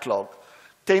in backlog,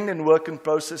 10 in work in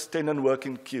process, 10 in work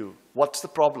in queue. What's the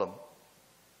problem?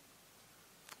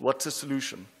 What's the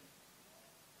solution?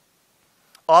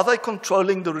 Are they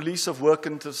controlling the release of work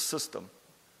into the system?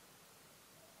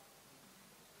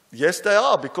 Yes, they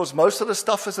are, because most of the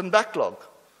stuff is in backlog.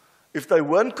 If they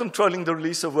weren't controlling the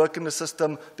release of work in the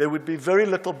system, there would be very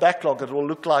little backlog. It will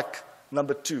look like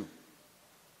number 2.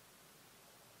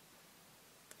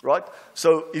 Right?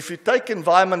 So if you take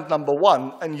environment number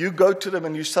 1 and you go to them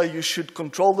and you say you should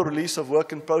control the release of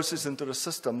work in process into the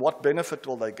system, what benefit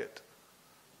will they get?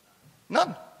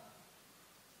 None.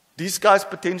 These guys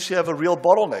potentially have a real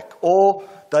bottleneck, or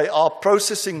they are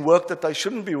processing work that they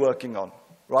shouldn't be working on.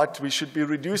 Right? We should be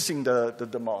reducing the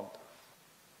demand.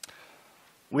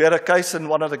 We had a case in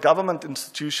one of the government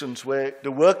institutions where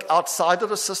the work outside of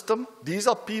the system, these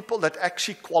are people that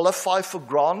actually qualify for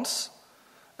grants,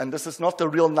 and this is not the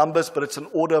real numbers, but it's an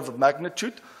order of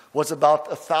magnitude, was about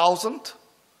 1,000,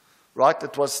 right?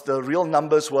 It was, the real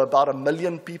numbers were about 1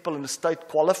 million people in the state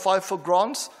qualify for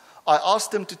grants. I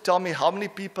asked them to tell me how many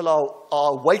people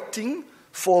are waiting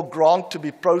for a grant to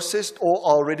be processed or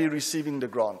are already receiving the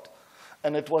grant.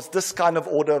 And it was this kind of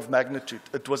order of magnitude.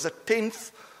 It was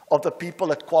 1/10 of the people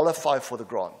that qualify for the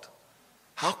grant.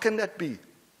 How can that be?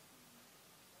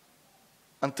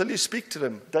 Until you speak to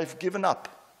them, they've given up.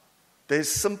 There's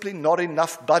simply not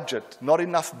enough budget, not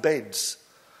enough beds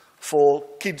for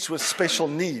kids with special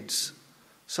needs,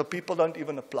 so people don't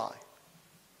even apply.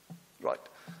 Right?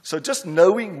 So just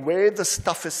knowing where the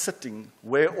stuff is sitting,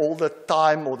 where all the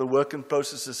time or the work in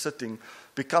process is sitting,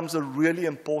 becomes a really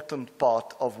important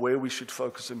part of where we should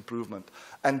focus improvement.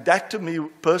 And that, to me,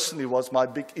 personally, was my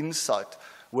big insight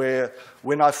where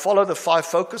when I follow the 5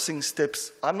 focusing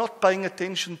steps, I'm not paying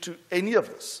attention to any of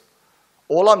this.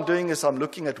 All I'm doing is I'm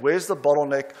looking at where's the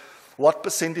bottleneck, what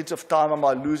percentage of time am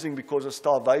I losing because of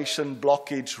starvation,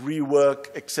 blockage,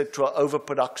 rework, etc.,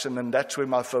 overproduction, and that's where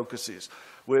my focus is.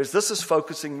 Whereas this is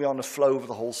focusing me on the flow of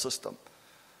the whole system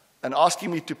and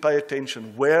asking me to pay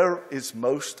attention. Where is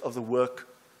most of the work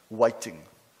waiting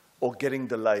or getting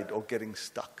delayed or getting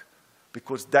stuck?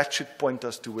 Because that should point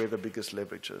us to where the biggest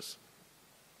leverage is.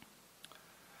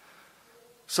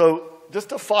 So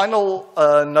just a final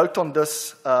note on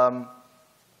this,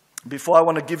 before I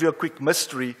want to give you a quick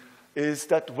mystery, is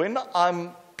that when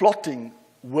I'm plotting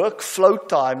workflow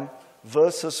time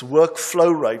versus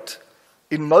workflow rate,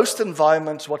 in most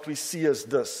environments what we see is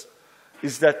this,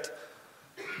 is that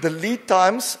the lead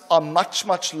times are much,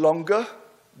 much longer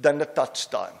than the touch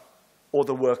time or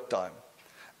the work time.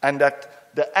 And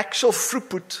that the actual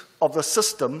throughput of the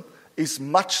system is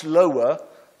much lower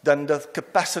than the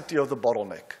capacity of the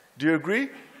bottleneck. Do you agree?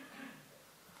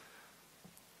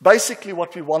 Basically,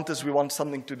 what we want is we want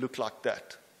something to look like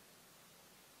that,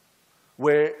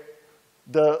 where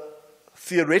the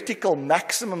theoretical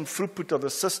maximum throughput of the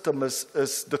system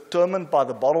is determined by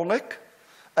the bottleneck,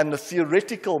 and the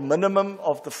theoretical minimum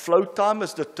of the flow time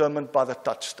is determined by the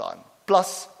touch time,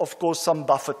 plus, of course, some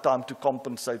buffer time to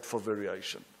compensate for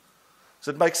variation.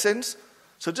 Does it make sense?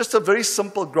 So just a very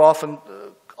simple graph, and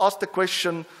ask the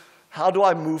question, how do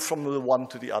I move from the one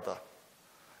to the other?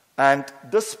 And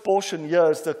this portion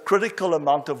here is the critical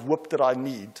amount of WIP that I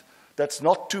need. That's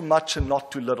not too much and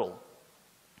not too little.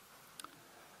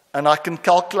 And I can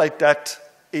calculate that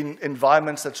in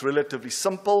environments that's relatively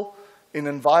simple. In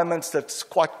environments that's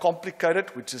quite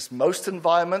complicated, which is most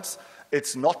environments,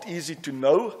 it's not easy to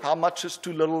know how much is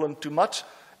too little and too much.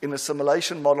 In a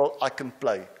simulation model, I can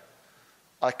play.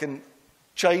 I can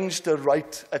change the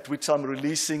rate at which I'm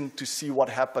releasing to see what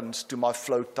happens to my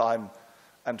flow time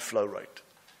and flow rate.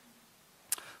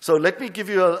 So let me give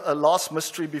you a last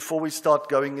mystery before we start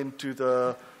going into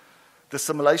the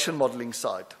simulation modeling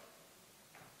side.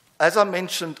 As I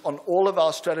mentioned, on all of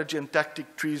our strategy and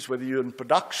tactic trees, whether you're in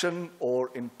production or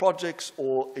in projects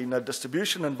or in a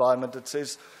distribution environment, it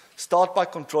says, start by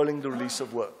controlling the release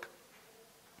of work.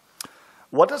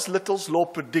 What does Little's law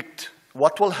predict?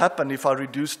 What will happen if I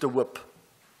reduce the WIP?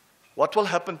 What will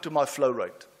happen to my flow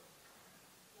rate?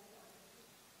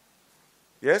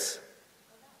 Yes?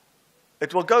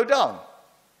 It will go down.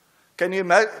 Can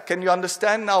you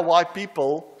understand now why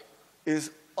people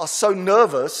are so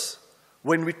nervous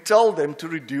when we tell them to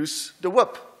reduce the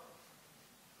WIP?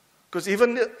 Because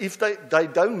even if they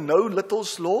don't know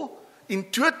Little's law,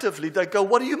 intuitively they go,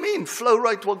 what do you mean? Flow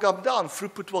rate will come down,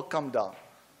 throughput will come down.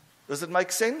 Does it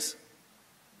make sense?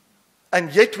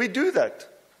 And yet we do that.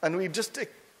 And we just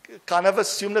kind of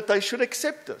assume that they should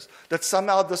accept us, that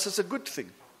somehow this is a good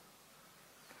thing.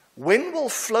 When will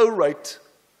flow rate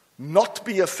not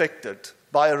be affected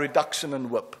by a reduction in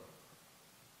WIP?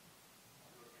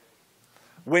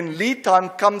 When lead time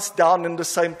comes down in the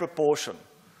same proportion.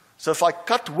 So if I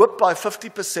cut WIP by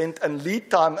 50% and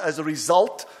lead time as a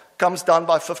result comes down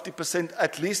by 50%,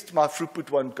 at least my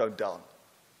throughput won't go down.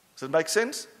 Does it make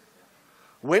sense?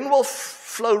 When will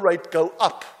flow rate go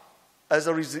up as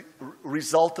a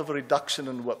result of a reduction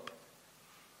in WIP?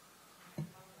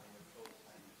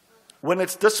 When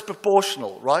it's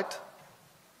disproportional, right?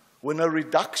 When a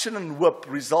reduction in WIP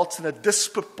results in a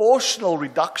disproportional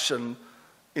reduction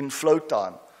in flow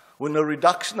time. When a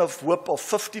reduction of WIP of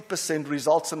 50%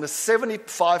 results in a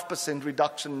 75%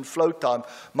 reduction in flow time,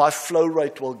 my flow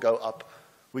rate will go up.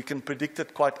 We can predict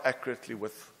it quite accurately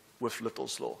with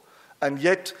Little's law. And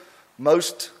yet,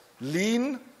 most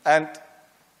lean and,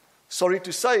 sorry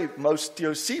to say, most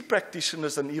TOC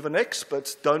practitioners and even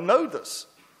experts don't know this.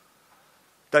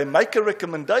 They make a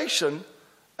recommendation,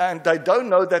 and they don't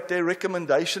know that their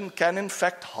recommendation can, in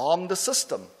fact, harm the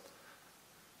system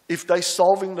if they're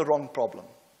solving the wrong problem.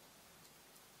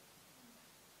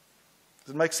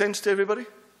 Does it make sense to everybody?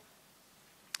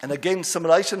 And again,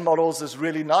 simulation models is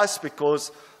really nice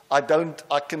because I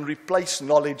can replace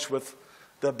knowledge with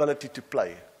the ability to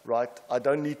play, right? I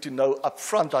don't need to know up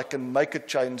front. I can make a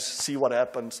change, see what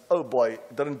happens. Oh boy,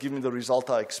 it didn't give me the result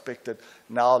I expected.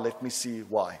 Now let me see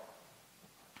why.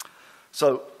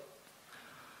 So,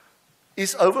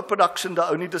 is overproduction the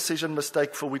only decision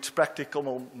mistake for which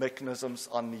practical mechanisms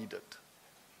are needed?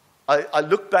 I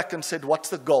looked back and said, what's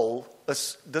the goal?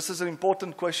 This is an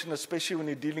important question, especially when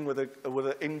you're dealing with an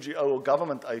NGO or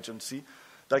government agency.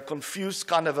 They confuse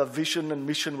kind of a vision and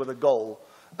mission with a goal.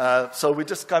 So we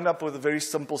just came up with a very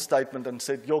simple statement and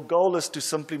said, your goal is to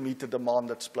simply meet the demand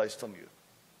that's placed on you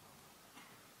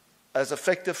as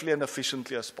effectively and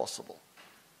efficiently as possible.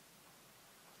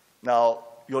 Now,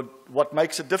 what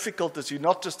makes it difficult is you're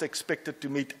not just expected to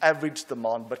meet average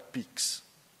demand, but peaks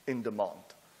in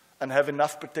demand, and have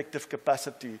enough protective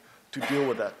capacity to deal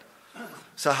with that.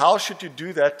 So how should you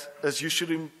do that? As you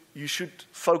should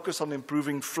focus on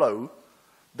improving flow.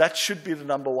 That should be the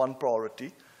 #1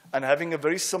 priority. And having a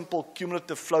very simple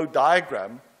cumulative flow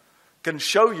diagram can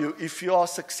show you if you are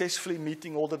successfully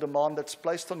meeting all the demand that's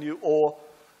placed on you, or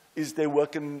is there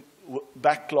work in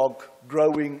backlog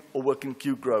growing or work in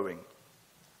queue growing.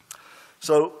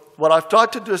 So what I've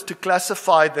tried to do is to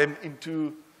classify them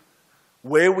into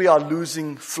where we are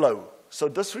losing flow. So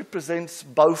this represents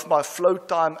both my flow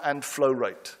time and flow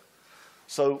rate.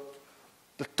 So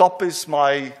the top is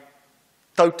my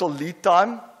total lead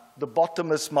time, the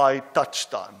bottom is my touch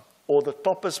time. Or the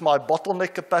top is my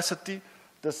bottleneck capacity,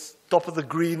 this top of the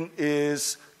green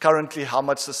is currently how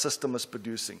much the system is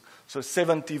producing. So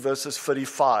 70 versus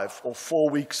 35, or 4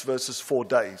 weeks versus 4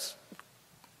 days.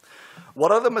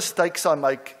 What are the mistakes I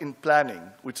make in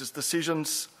planning, which is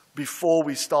decisions before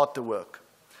we start the work,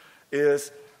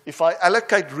 is if I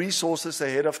allocate resources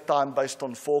ahead of time based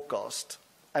on forecast,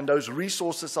 and those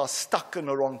resources are stuck in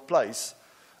the wrong place,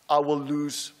 I will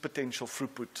lose potential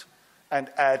throughput and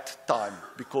add time,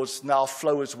 because now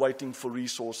flow is waiting for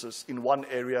resources in one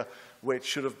area where it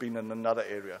should have been in another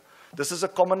area. This is a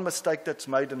common mistake that's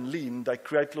made in Lean. They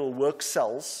create little work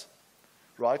cells,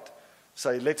 right?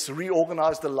 Say, let's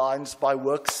reorganize the lines by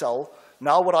work cell.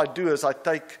 Now what I do is I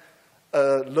take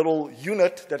a little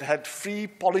unit that had 3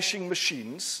 polishing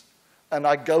machines, and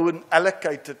I go and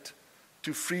allocate it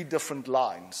to 3 different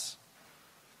lines.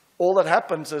 All that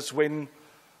happens is when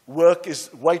work is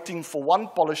waiting for one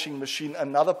polishing machine,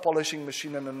 another polishing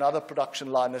machine, and another production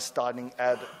line is standing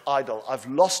idle. I've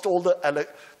lost all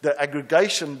the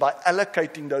aggregation by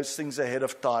allocating those things ahead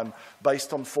of time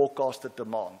based on forecasted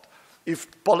demand. If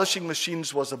polishing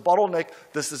machines was a bottleneck,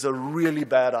 this is a really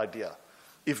bad idea.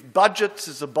 If budgets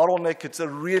is a bottleneck, it's a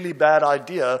really bad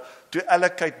idea to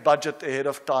allocate budget ahead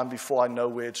of time before I know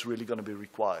where it's really going to be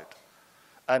required.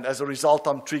 And as a result,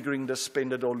 I'm triggering the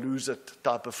spend it or lose it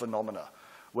type of phenomena,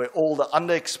 where all the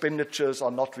under expenditures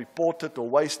are not reported or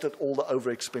wasted, all the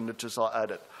over expenditures are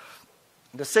added.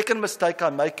 The second mistake I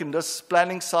make in this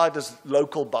planning side is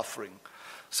local buffering.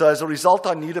 So as a result,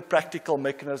 I need a practical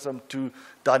mechanism to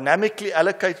dynamically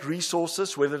allocate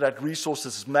resources, whether that resource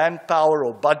is manpower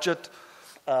or budget,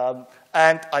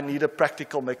 and I need a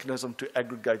practical mechanism to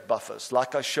aggregate buffers,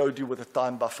 like I showed you with the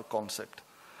time buffer concept.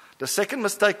 The second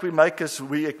mistake we make is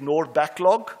we ignore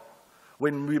backlog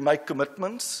when we make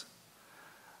commitments.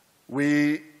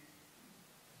 We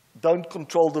don't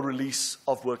control the release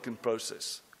of work in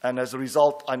process. And as a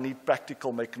result, I need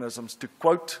practical mechanisms to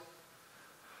quote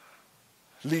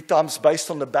lead times based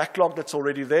on the backlog that's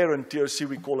already there. In TOC,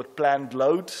 we call it planned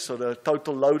load. So the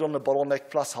total load on the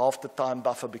bottleneck plus half the time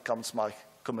buffer becomes my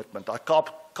commitment. I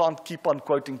can't keep on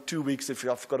quoting 2 weeks if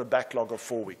I've got a backlog of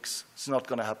 4 weeks. It's not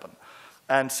going to happen.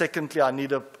 And secondly, I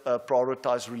need a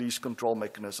prioritized release control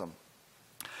mechanism.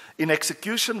 In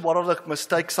execution, one of the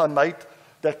mistakes I made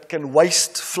that can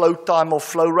waste flow time or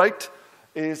flow rate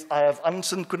is I have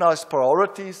unsynchronized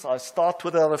priorities. I start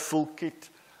without a full kit,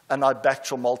 and I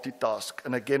batch or multitask.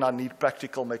 And again, I need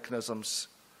practical mechanisms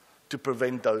to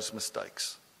prevent those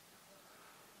mistakes.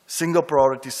 Single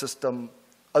priority system,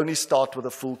 only start with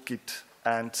a full kit,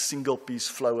 and single piece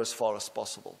flow as far as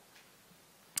possible.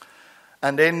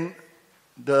 And then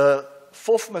the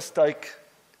fourth mistake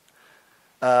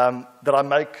that I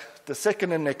make, the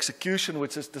second in execution,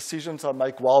 which is decisions I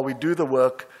make while we do the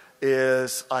work,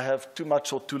 is I have too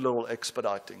much or too little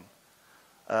expediting.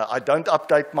 I don't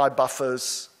update my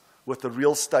buffers with the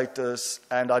real status,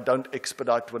 and I don't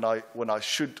expedite when I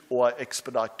should, or I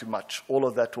expedite too much. All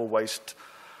of that will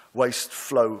waste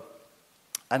flow.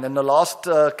 And then the last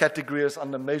category is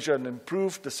under measure and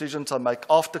improve, decisions I make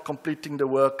after completing the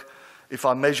work. If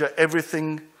I measure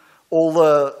everything, all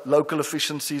the local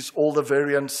efficiencies, all the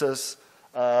variances,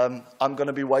 I'm going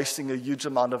to be wasting a huge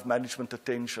amount of management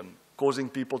attention, causing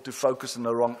people to focus in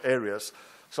the wrong areas.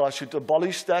 So I should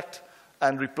abolish that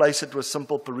and replace it with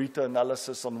simple Pareto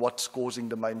analysis on what's causing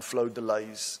the main flow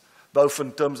delays, both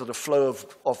in terms of the flow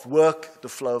of work, the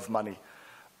flow of money.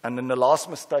 And then the last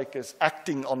mistake is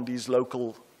acting on these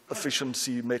local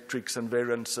efficiency metrics and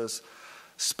variances,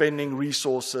 spending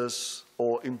resources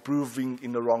or improving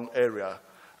in the wrong area.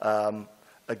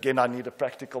 Again, I need a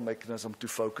practical mechanism to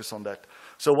focus on that.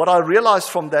 So what I realized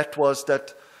from that was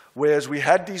that whereas we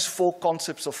had these 4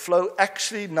 concepts of flow,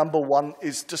 actually number 1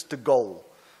 is just a goal.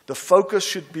 The focus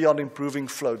should be on improving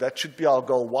flow. That should be our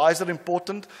goal. Why is it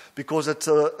important? Because it's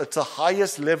a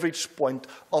highest leverage point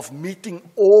of meeting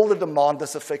all the demand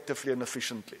as effectively and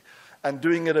efficiently. and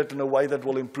doing it in a way that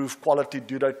will improve quality,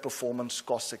 due date performance,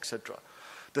 costs, etc.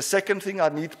 The second thing, I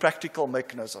need practical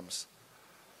mechanisms.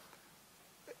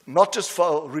 Not just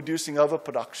for reducing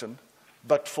overproduction,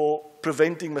 but for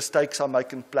preventing mistakes I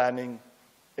make in planning,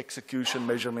 execution,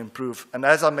 measure, and improve. And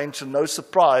as I mentioned, no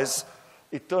surprise,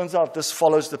 it turns out this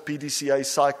follows the PDCA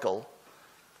cycle: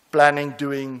 planning,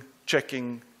 doing,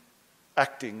 checking,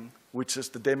 acting, which is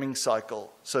the Deming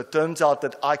cycle. So it turns out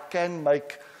that I can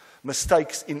make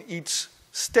mistakes in each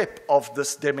step of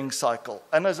this Deming cycle.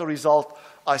 And as a result,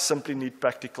 I simply need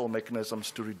practical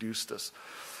mechanisms to reduce this.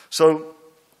 So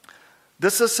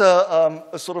this is a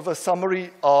sort of a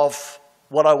summary of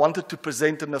what I wanted to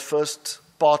present in the first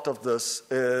part of this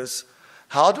is,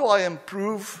 how do I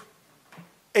improve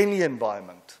any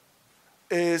environment?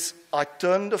 Is I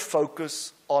turn the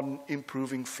focus on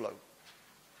improving flow.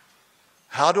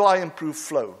 How do I improve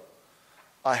flow?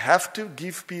 I have to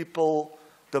give people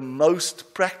the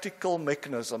most practical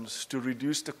mechanisms to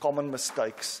reduce the common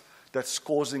mistakes that's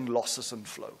causing losses in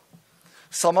flow.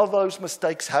 Some of those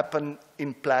mistakes happen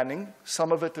in planning,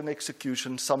 some of it in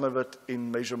execution, some of it in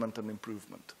measurement and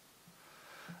improvement.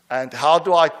 And how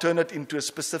do I turn it into a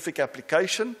specific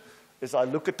application? Is I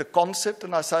look at the concept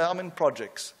and I say, I'm in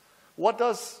projects. What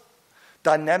does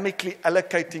dynamically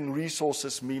allocating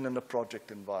resources mean in a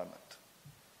project environment?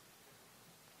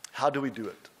 How do we do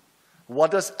it?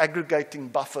 What does aggregating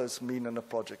buffers mean in a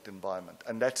project environment?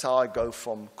 And that's how I go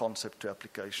from concept to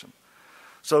application.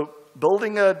 So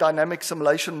building a dynamic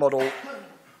simulation model,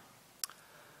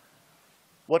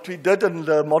 what we did in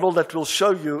the model that we'll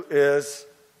show you is,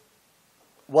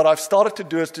 what I've started to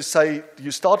do is to say, you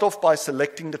start off by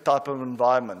selecting the type of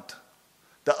environment.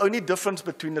 The only difference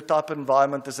between the type of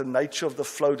environment is the nature of the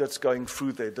flow that's going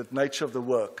through there, the nature of the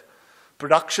work.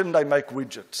 Production, they make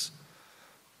widgets.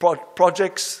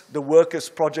 Projects, the work is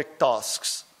project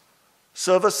tasks.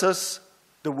 Services,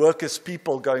 the work is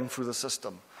people going through the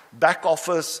system. Back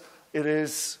office, it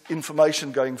is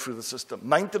information going through the system.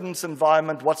 Maintenance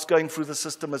environment, what's going through the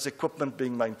system is equipment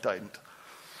being maintained.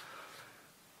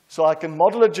 So I can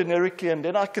model it generically, and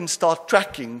then I can start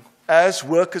tracking as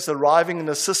work is arriving in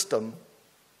the system,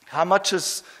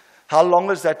 how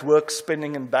long is that work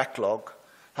spending in backlog?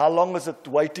 How long is it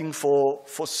waiting for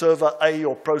server A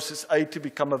or process A to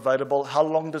become available? How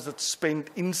long does it spend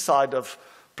inside of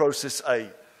process A?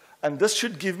 And this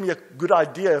should give me a good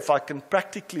idea, if I can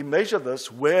practically measure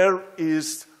this, where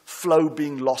is flow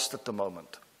being lost at the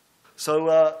moment.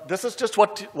 So this is just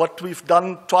what we've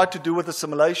tried to do with the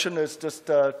simulation, is just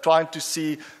trying to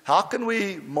see how can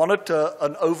we monitor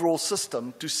an overall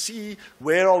system to see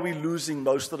where are we losing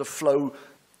most of the flow.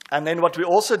 And then what we're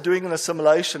also doing in the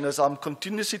simulation is I'm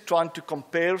continuously trying to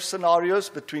compare scenarios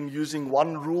between using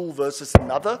one rule versus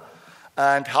another.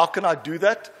 And how can I do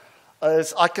that?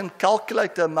 Is I can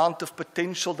calculate the amount of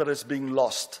potential that is being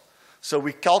lost. So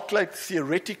we calculate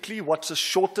theoretically what's the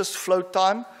shortest flow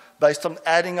time based on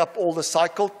adding up all the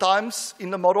cycle times in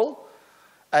the model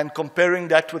and comparing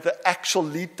that with the actual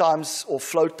lead times or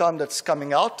flow time that's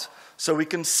coming out. So we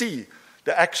can see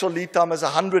the actual lead time is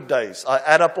 100 days. I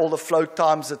add up all the flow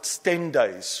times, it's 10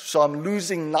 days. So I'm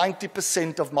losing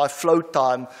 90% of my flow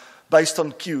time based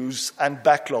on queues and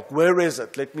backlog. Where is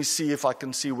it? Let me see if I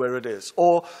can see where it is.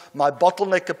 Or my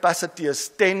bottleneck capacity is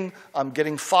 10. I'm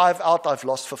getting 5 out. I've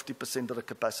lost 50% of the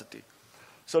capacity.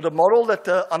 So the model that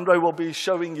Andre will be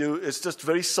showing you is just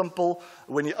very simple.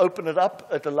 When you open it up,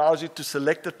 it allows you to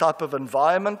select the type of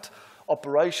environment,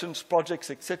 operations, projects,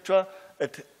 etc.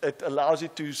 It allows you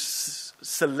to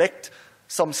select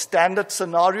some standard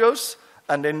scenarios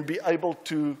and then be able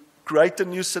to create a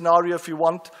new scenario if you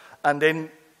want, and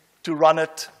then to run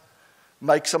it,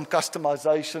 make some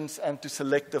customizations, and to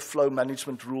select the flow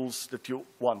management rules that you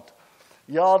want.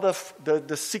 Here are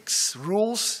the 6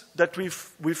 rules that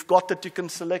we've got that you can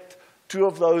select. 2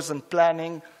 of those in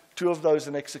planning, 2 of those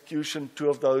in execution, 2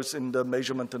 of those in the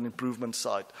measurement and improvement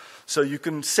side. So you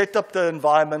can set up the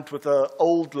environment with the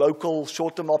old local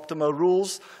short-term optimal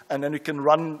rules, and then you can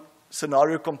run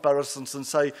scenario comparisons and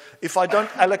say, if I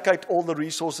don't allocate all the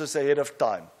resources ahead of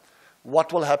time,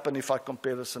 what will happen if I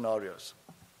compare the scenarios?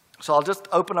 So I'll just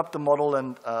open up the model,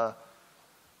 and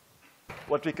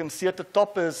what we can see at the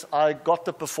top is I got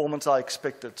the performance I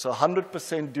expected. So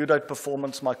 100% due date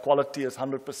performance, my quality is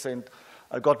 100%.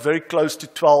 I got very close to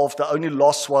 12. The only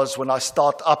loss was when I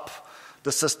start up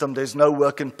the system, there's no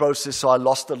work in process, so I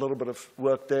lost a little bit of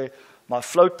work there. My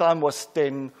flow time was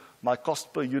 10. My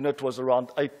cost per unit was around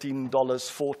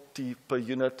 $18.40 per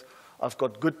unit. I've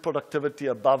got good productivity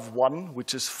above 1,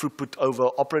 which is throughput over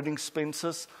operating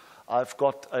expenses. I've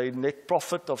got a net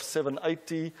profit of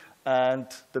 $780, and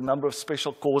the number of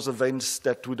special cause events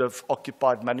that would have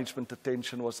occupied management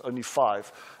attention was only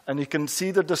 5. And you can see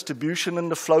the distribution in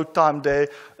the flow time there.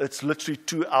 It's literally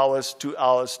 2 hours, 2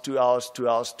 hours, 2 hours, 2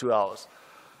 hours, 2 hours.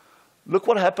 Look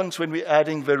what happens when we're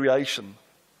adding variation.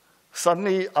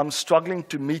 Suddenly, I'm struggling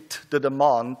to meet the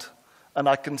demand, and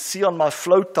I can see on my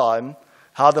flow time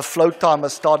how the flow time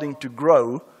is starting to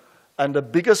grow, and the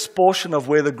biggest portion of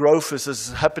where the growth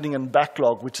is happening in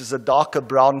backlog, which is a darker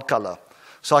brown color.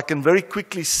 So I can very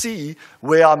quickly see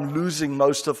where I'm losing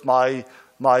most of my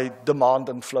demand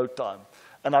and flow time.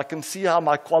 And I can see how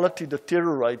my quality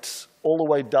deteriorates all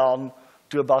the way down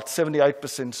to about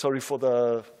 78%. Sorry for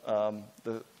the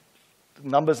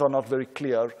numbers are not very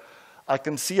clear. I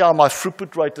can see how my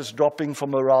throughput rate is dropping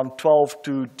from around 12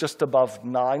 to just above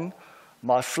 9.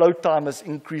 My flow time is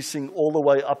increasing all the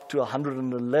way up to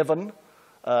 111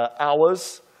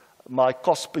 hours. My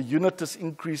cost per unit is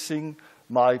increasing.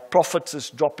 My profits is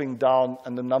dropping down,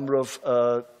 and the number of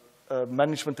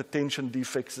management attention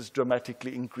defects is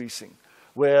dramatically increasing.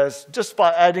 Whereas just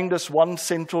by adding this one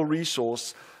central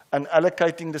resource and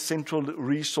allocating the central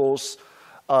resource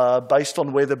based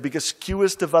on where the biggest queue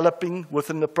is developing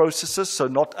within the processes, so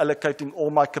not allocating all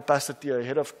my capacity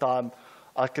ahead of time,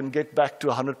 I can get back to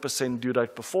 100% due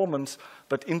date performance.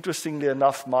 But interestingly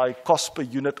enough, my cost per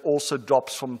unit also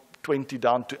drops from 20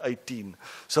 down to 18.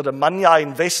 So the money I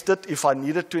invested, if I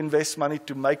needed to invest money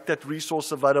to make that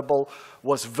resource available,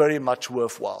 was very much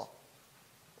worthwhile.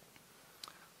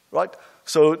 Right?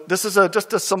 So this is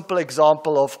just a simple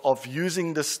example of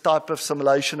using this type of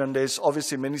simulation, and there's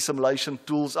obviously many simulation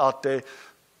tools out there.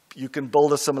 You can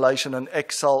build a simulation in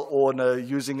Excel or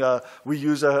we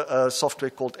use a software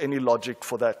called AnyLogic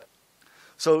for that.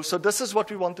 So this is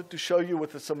what we wanted to show you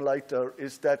with the simulator,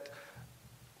 is that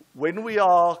when we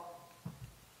are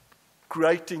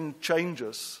creating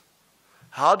changes,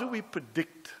 how do we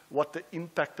predict what the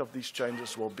impact of these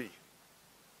changes will be?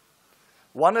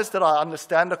 One is that I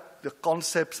understand the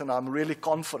concepts and I'm really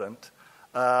confident,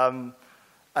 and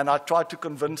I try to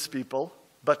convince people.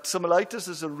 But simulators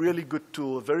is a really good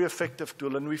tool, a very effective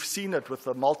tool, and we've seen it with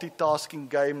the multitasking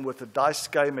game, with the dice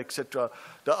game, etc.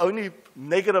 The only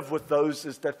negative with those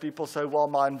is that people say, well,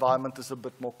 my environment is a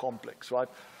bit more complex, right?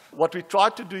 What we try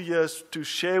to do here is to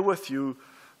share with you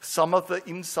some of the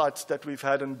insights that we've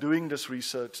had in doing this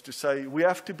research, to say we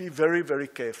have to be very, very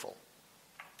careful.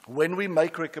 When we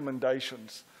make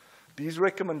recommendations, these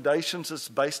recommendations is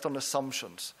based on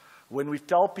assumptions. When we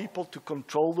tell people to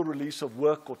control the release of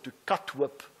work or to cut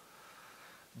WIP,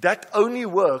 that only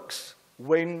works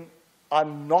when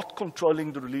I'm not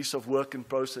controlling the release of work in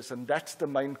process, and that's the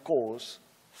main cause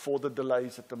for the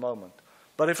delays at the moment.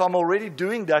 But if I'm already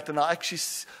doing that and I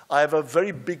have a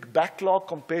very big backlog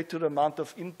compared to the amount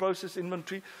of in-process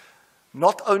inventory,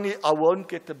 not only I won't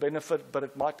get the benefit, but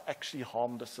it might actually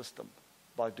harm the system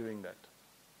by doing that.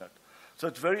 So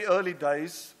it's very early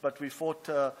days, but we thought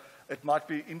it might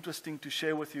be interesting to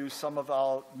share with you some of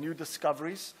our new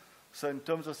discoveries. So in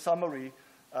terms of summary,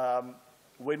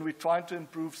 when we're trying to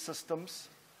improve systems,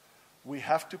 we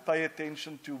have to pay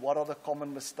attention to what are the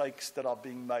common mistakes that are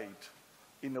being made.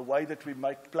 In the way that we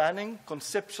make planning,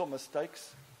 conceptual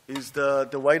mistakes is the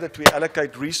way that we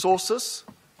allocate resources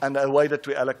and the way that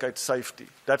we allocate safety.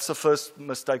 That's the first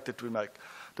mistake that we make.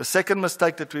 The second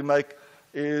mistake that we make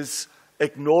is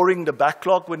ignoring the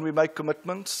backlog when we make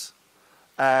commitments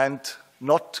and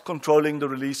not controlling the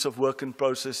release of work in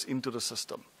process into the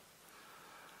system.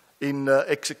 In the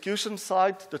execution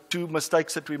side, the two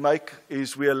mistakes that we make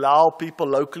is we allow people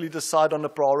locally decide on the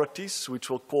priorities, which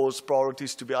will cause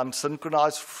priorities to be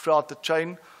unsynchronized throughout the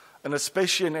chain, and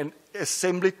especially in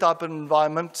assembly type of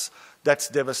environments, that's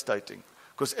devastating.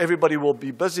 Because everybody will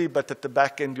be busy, but at the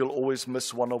back end, you'll always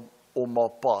miss one or more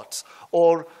parts.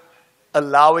 Or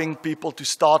allowing people to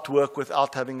start work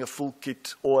without having a full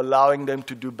kit, or allowing them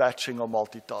to do batching or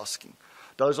multitasking.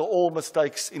 Those are all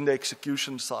mistakes in the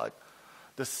execution side.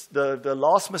 The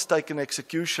last mistake in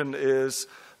execution is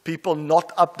people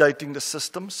not updating the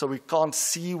system, so we can't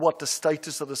see what the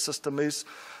status of the system is.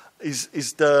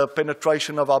 Is the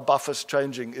penetration of our buffers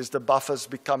changing? Is the buffers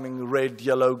becoming red,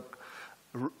 yellow,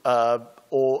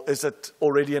 or is it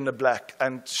already in the black?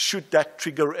 And should that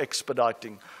trigger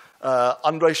expediting?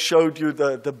 Andre showed you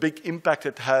the big impact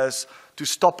it has to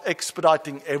stop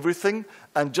expediting everything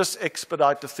and just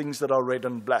expedite the things that are red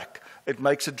and black. It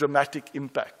makes a dramatic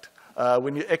impact.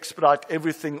 When you expedite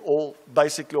everything,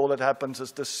 basically all that happens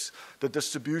is the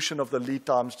distribution of the lead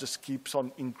times just keeps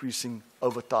on increasing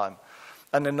over time.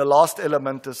 And then the last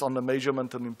element is on the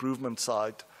measurement and improvement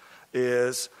side,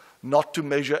 is not to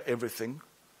measure everything,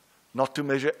 not to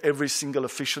measure every single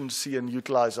efficiency and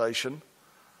utilization,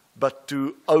 but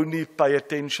to only pay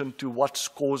attention to what's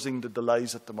causing the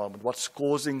delays at the moment, what's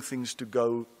causing things to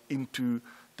go into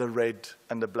the red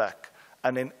and the black,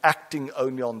 and then acting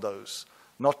only on those,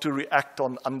 not to react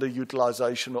on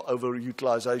underutilization or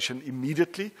overutilization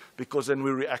immediately, because then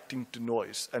we're reacting to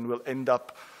noise, and we'll end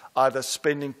up either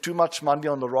spending too much money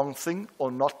on the wrong thing or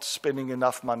not spending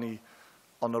enough money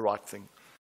on the right thing.